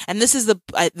go. And this is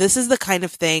the kind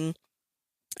of thing.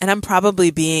 And I'm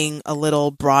probably being a little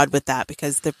broad with that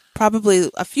because there are probably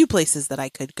a few places that I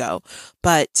could go.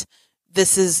 But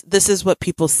this is what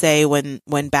people say when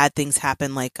bad things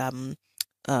happen,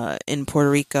 in Puerto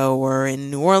Rico or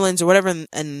in New Orleans or whatever,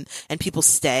 and people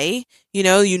stay.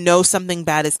 You know something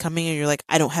bad is coming, and you're like,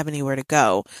 I don't have anywhere to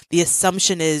go. The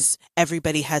assumption is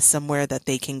everybody has somewhere that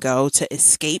they can go to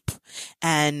escape,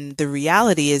 and the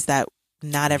reality is that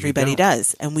not everybody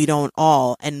does, and we don't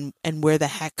all. And where the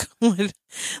heck would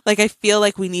I feel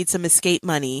like we need some escape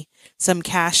money, some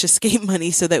cash escape money,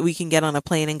 so that we can get on a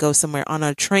plane and go somewhere, on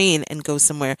a train and go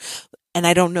somewhere. And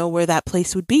I don't know where that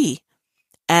place would be.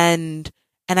 And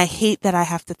I hate that I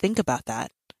have to think about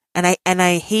that. And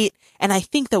I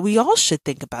think that we all should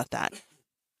think about that.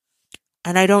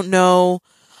 And I don't know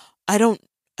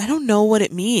what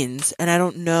it means, and I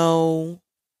don't know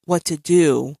what to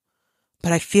do.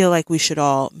 But I feel like we should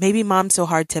all, maybe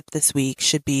MomSoHard tip this week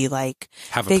should be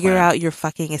figure out your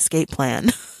fucking escape plan.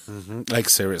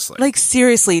 Seriously.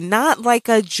 Seriously, not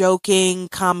a joking,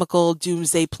 comical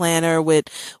doomsday planner with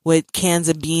cans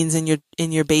of beans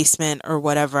in your basement or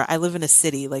whatever. I live in a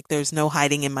city, there's no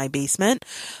hiding in my basement,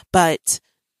 but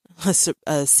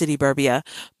a city burbia.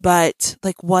 But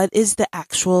what is the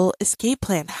actual escape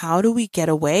plan? How do we get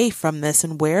away from this?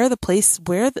 And where do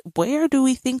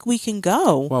we think we can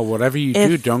go? Well, whatever you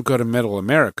do, don't go to Middle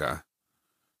America.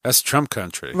 That's Trump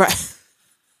country, right?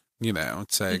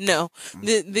 It's no.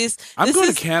 I'm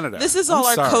going to Canada. This is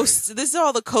all coast. This is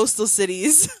all the coastal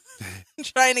cities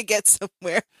trying to get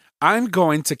somewhere. I'm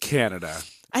going to Canada.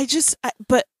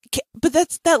 But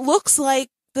that looks like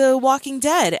The Walking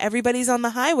Dead. Everybody's on the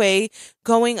highway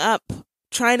going up,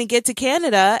 trying to get to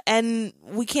Canada, and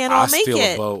we can't all make it. I'll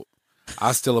steal a boat.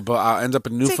 I'll steal a boat. I'll end up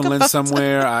in Newfoundland boat.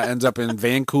 somewhere. I'll end up in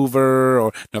Vancouver,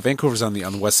 or no, Vancouver's on the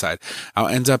west side. I'll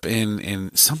end up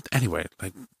in some anyway.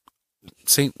 Like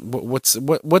what's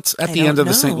at the end of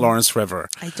the St. Lawrence River?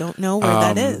 I don't know where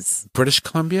that is. British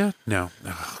Columbia? No.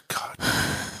 Oh God,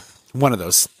 one of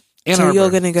those. Ann So Arbor. you're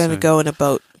gonna go in a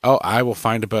boat. Oh, I will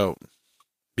find a boat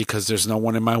because there's no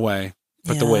one in my way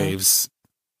but the waves.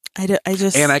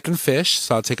 And I can fish,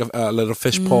 so I'll take a little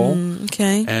fish pole,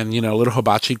 okay, and a little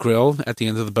hibachi grill at the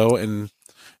end of the boat, and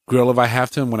grill if I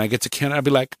have to. And when I get to Canada, I'll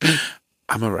be like,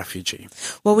 I'm a refugee.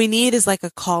 What we need is like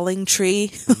a calling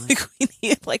tree. Like we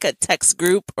need like a text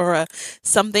group or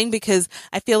something, because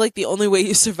I feel like the only way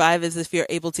you survive is if you're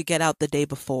able to get out the day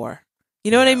before.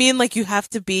 You know what I mean? Like you have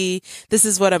to be. This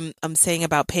is what I'm saying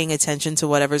about paying attention to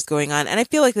whatever's going on, and I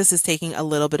feel like this is taking a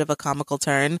little bit of a comical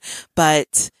turn,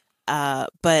 but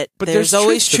there's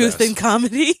always truth in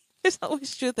comedy. There's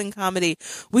always truth in comedy.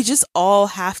 We just all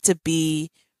have to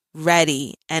be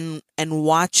ready and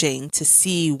watching to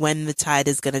see when the tide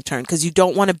is going to turn, because you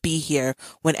don't want to be here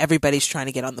when everybody's trying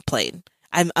to get on the plane.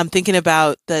 I'm thinking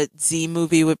about the Z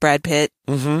movie with Brad Pitt.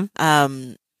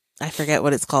 Mm-hmm. I forget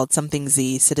what it's called. Something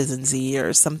Z, Citizen Z,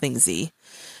 or something Z.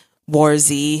 War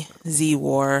Z, Z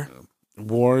War.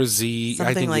 War Z,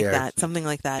 something like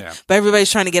that. Yeah. But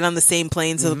everybody's trying to get on the same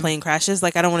plane, so the plane crashes.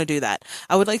 Like, I don't want to do that.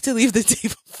 I would like to leave the day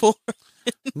before.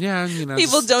 Yeah,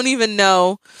 people don't even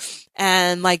know,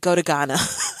 and like go to Ghana. I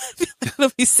feel like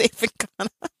it'll be safe in Ghana.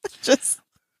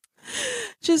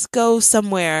 just go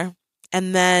somewhere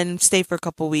and then stay for a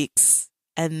couple weeks,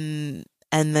 and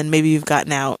then maybe you've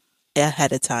gotten out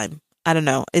ahead of time. I don't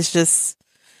know. It's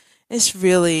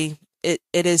really it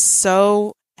is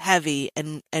so heavy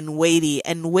and weighty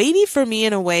for me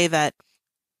in a way that,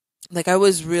 like,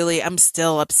 I'm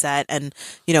still upset, and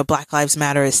Black Lives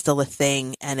Matter is still a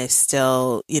thing, and it's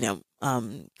still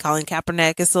Colin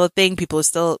Kaepernick is still a thing.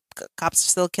 Cops are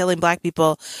still killing Black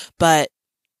people, but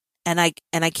and I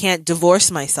can't divorce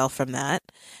myself from that.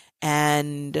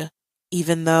 And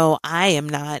even though I am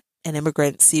not an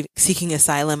immigrant seeking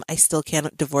asylum, I still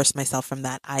can't divorce myself from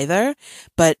that either.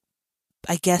 But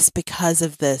I guess because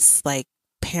of this like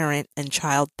parent and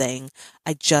child thing,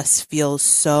 I just feel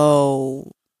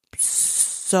so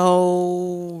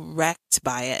wrecked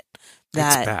by it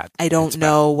that I don't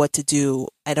know what to do.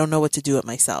 I don't know what to do it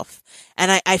myself.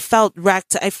 And I felt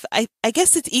wrecked. I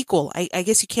guess it's equal. I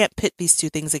guess you can't pit these two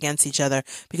things against each other,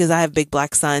 because I have big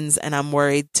Black sons and I'm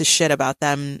worried to shit about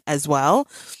them as well.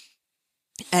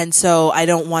 And so I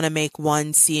don't want to make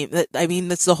one seem. I mean,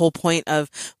 that's the whole point of.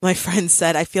 My friend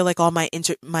said, I feel like all my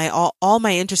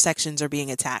intersections are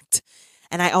being attacked,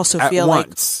 and I also feel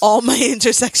like all my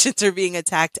intersections are being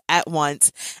attacked at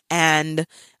once. And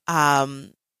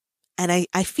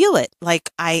I feel it, like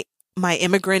my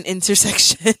immigrant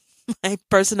intersection, my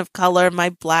person of color, my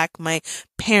Black, my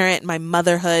parent, my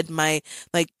motherhood, my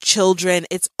like children,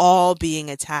 it's all being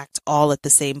attacked all at the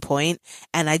same point,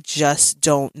 and I just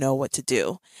don't know what to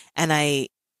do. And I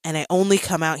only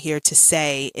come out here to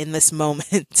say in this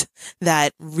moment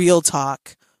that real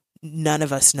talk, none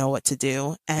of us know what to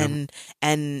do, and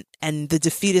the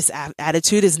defeatist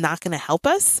attitude is not going to help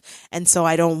us. And so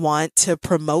I don't want to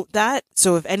promote that.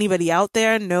 So if anybody out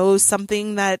there knows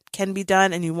something that can be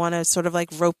done, and you want to sort of like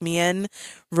rope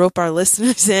our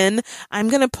listeners in, I'm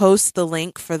going to post the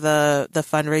link for the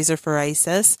fundraiser for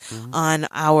ISIS on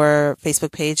our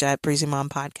Facebook page at Breezy Mom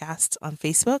Podcast on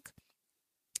Facebook.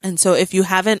 And so if you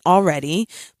haven't already,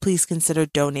 please consider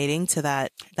donating to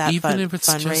that even if it's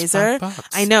fundraiser. Just $5.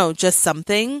 I know, just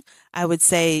something. I would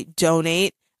say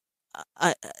donate.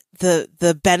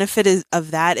 The benefit of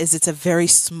that is it's a very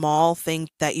small thing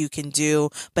that you can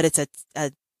do, but it's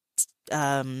a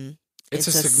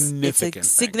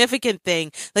significant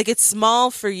thing. Like, it's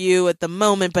small for you at the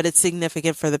moment, but it's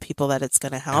significant for the people that it's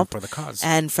going to help.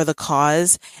 And for the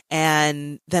cause.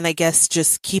 And then I guess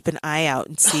just keep an eye out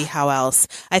and see how else.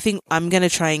 I think I'm going to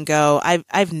try and go.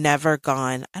 I've never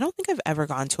gone. I don't think I've ever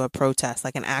gone to a protest,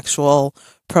 like an actual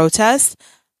protest.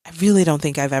 I really don't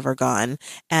think I've ever gone.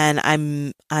 And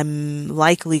I'm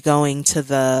likely going to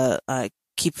the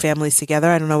Keep Families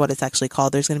Together. I don't know what it's actually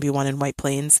called. There's going to be one in White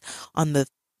Plains on the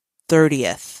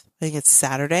 30th. I think it's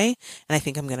Saturday, and I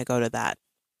think I'm going to go to that.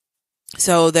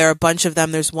 So there are a bunch of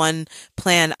them. There's one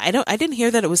plan. I didn't hear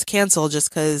that it was canceled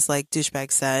just because, like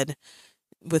douchebag said,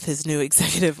 with his new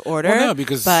executive order. Well, no,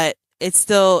 but it's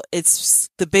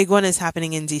the big one is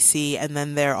happening in DC, and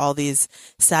then there are all these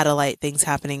satellite things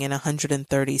happening in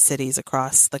 130 cities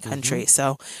across the country.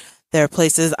 So there are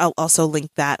places. I'll also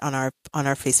link that on our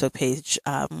Facebook page,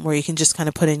 where you can just kind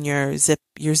of put in your zip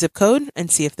code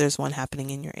and see if there's one happening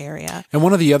in your area. And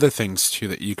one of the other things too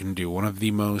that you can do, one of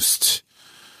the most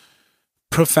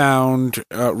profound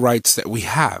rights that we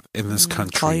have in this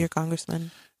country. Call your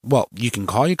congressman. Well, you can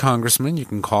call your congressman, you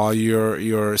can call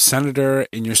your senator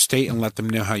in your state and let them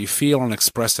know how you feel and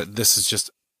express that this is just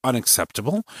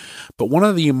unacceptable. But one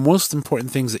of the most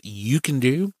important things that you can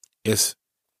do is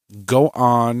go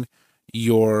on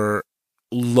your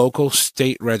local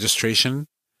state registration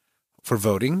for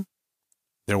voting,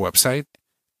 their website,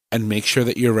 and make sure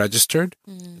that you're registered.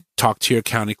 Talk to your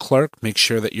county clerk, make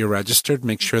sure that you're registered,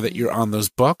 make sure that you're on those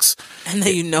books. And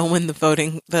that you know when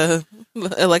the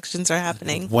elections are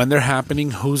happening. When they're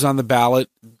happening, who's on the ballot,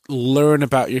 learn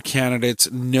about your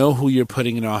candidates, know who you're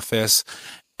putting in office,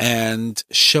 and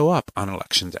show up on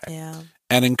election day. Yeah.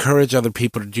 And encourage other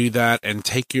people to do that, and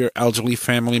take your elderly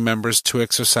family members to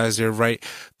exercise their right.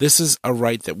 This is a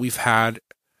right that we've had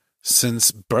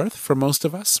since birth for most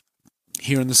of us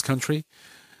here in this country.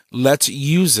 Let's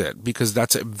use it, because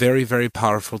that's a very, very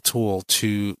powerful tool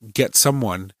to get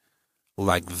someone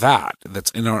like that's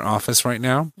in our office right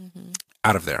now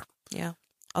out of there. Yeah.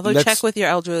 Although check with your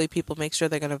elderly people, make sure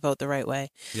they're going to vote the right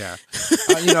way. Yeah.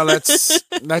 Let's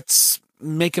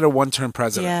make it a one-term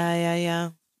president. Yeah.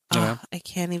 I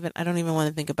don't even want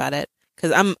to think about it,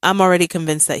 because I'm already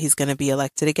convinced that he's going to be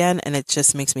elected again, and it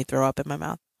just makes me throw up in my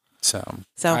mouth. So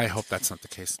I hope that's not the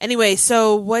case. Anyway,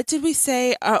 so what did we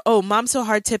say?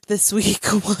 MomSoHard tip this week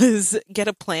was get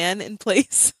a plan in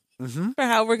place for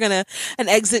how we're an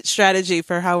exit strategy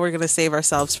for how we're going to save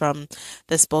ourselves from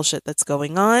this bullshit that's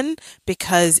going on.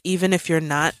 Because even if you're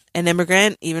not an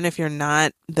immigrant, even if you're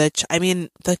not the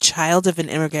child of an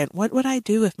immigrant, what would I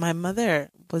do if my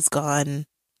mother was gone?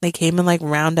 They came and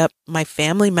round up my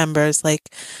family members.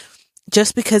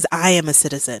 Just because I am a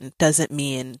citizen doesn't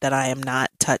mean that I am not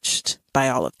touched by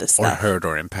all of this stuff. Or hurt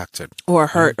or impacted. Or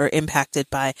impacted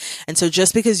by. And so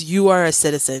just because you are a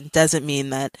citizen doesn't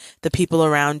mean that the people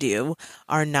around you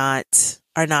are not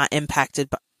impacted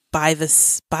by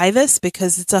this,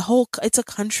 because it's a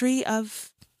country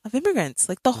of immigrants.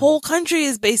 The whole country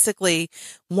is basically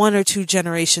 1 or 2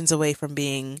 generations away from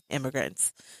being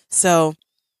immigrants. So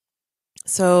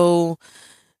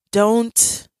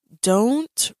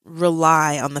don't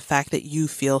rely on the fact that you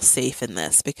feel safe in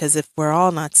this, because if we're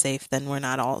all not safe, then we're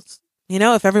not all,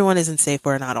 if everyone isn't safe,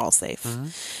 we're not all safe.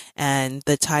 And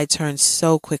the tide turns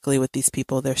so quickly with these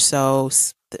people. They're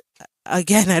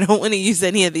again, I don't want to use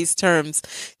any of these terms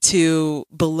to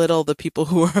belittle the people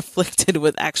who are afflicted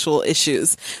with actual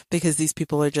issues, because these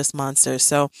people are just monsters.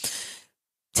 So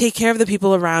take care of the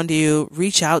people around you,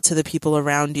 reach out to the people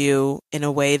around you in a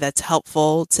way that's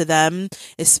helpful to them,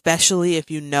 especially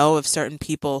if you know of certain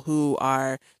people who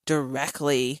are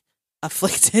directly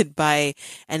afflicted by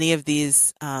any of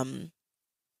these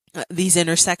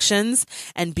intersections,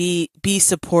 and be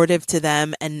supportive to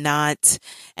them, and not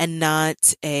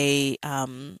a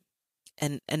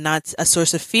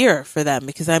source of fear for them,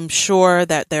 because I'm sure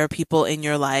that there are people in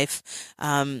your life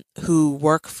who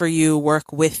work for you,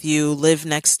 work with you, live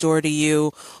next door to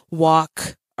you,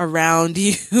 walk around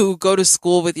you, go to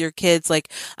school with your kids.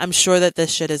 I'm sure that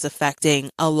this shit is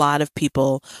affecting a lot of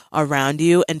people around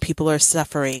you, and people are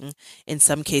suffering in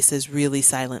some cases really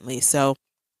silently. So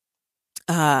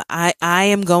I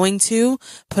am going to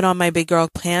put on my big girl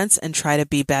pants and try to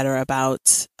be better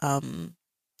about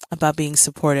being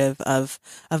supportive of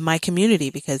my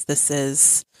community, because this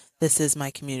is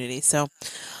my community. So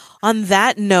on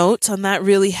that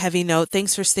really heavy note,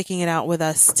 thanks for sticking it out with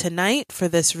us tonight for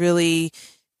this really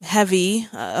heavy,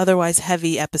 otherwise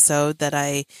heavy episode that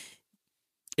I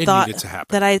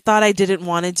thought I didn't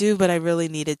want to do, but I really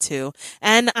needed to.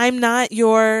 And I'm not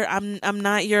your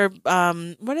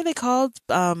what are they called?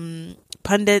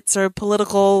 Pundits or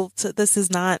political. This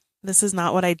is not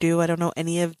what I do. I don't know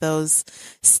any of those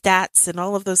stats and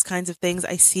all of those kinds of things.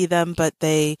 I see them, but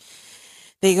they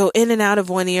go in and out of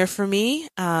one ear for me.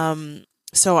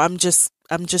 So I'm just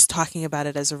talking about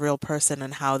it as a real person,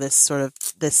 and how this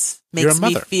makes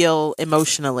me feel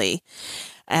emotionally.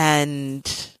 And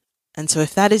so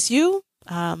if that is you,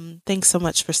 thanks so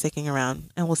much for sticking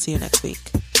around, and we'll see you next week.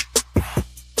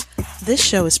 This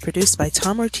show is produced by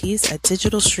Tom Ortiz at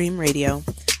Digital Stream Radio.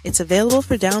 It's available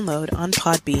for download on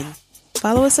Podbean.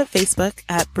 Follow us at Facebook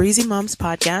at Breezy Moms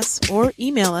Podcast, or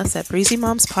email us at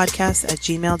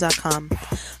breezymomspodcast@gmail.com.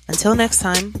 Until next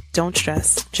time, don't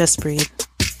stress, just breathe.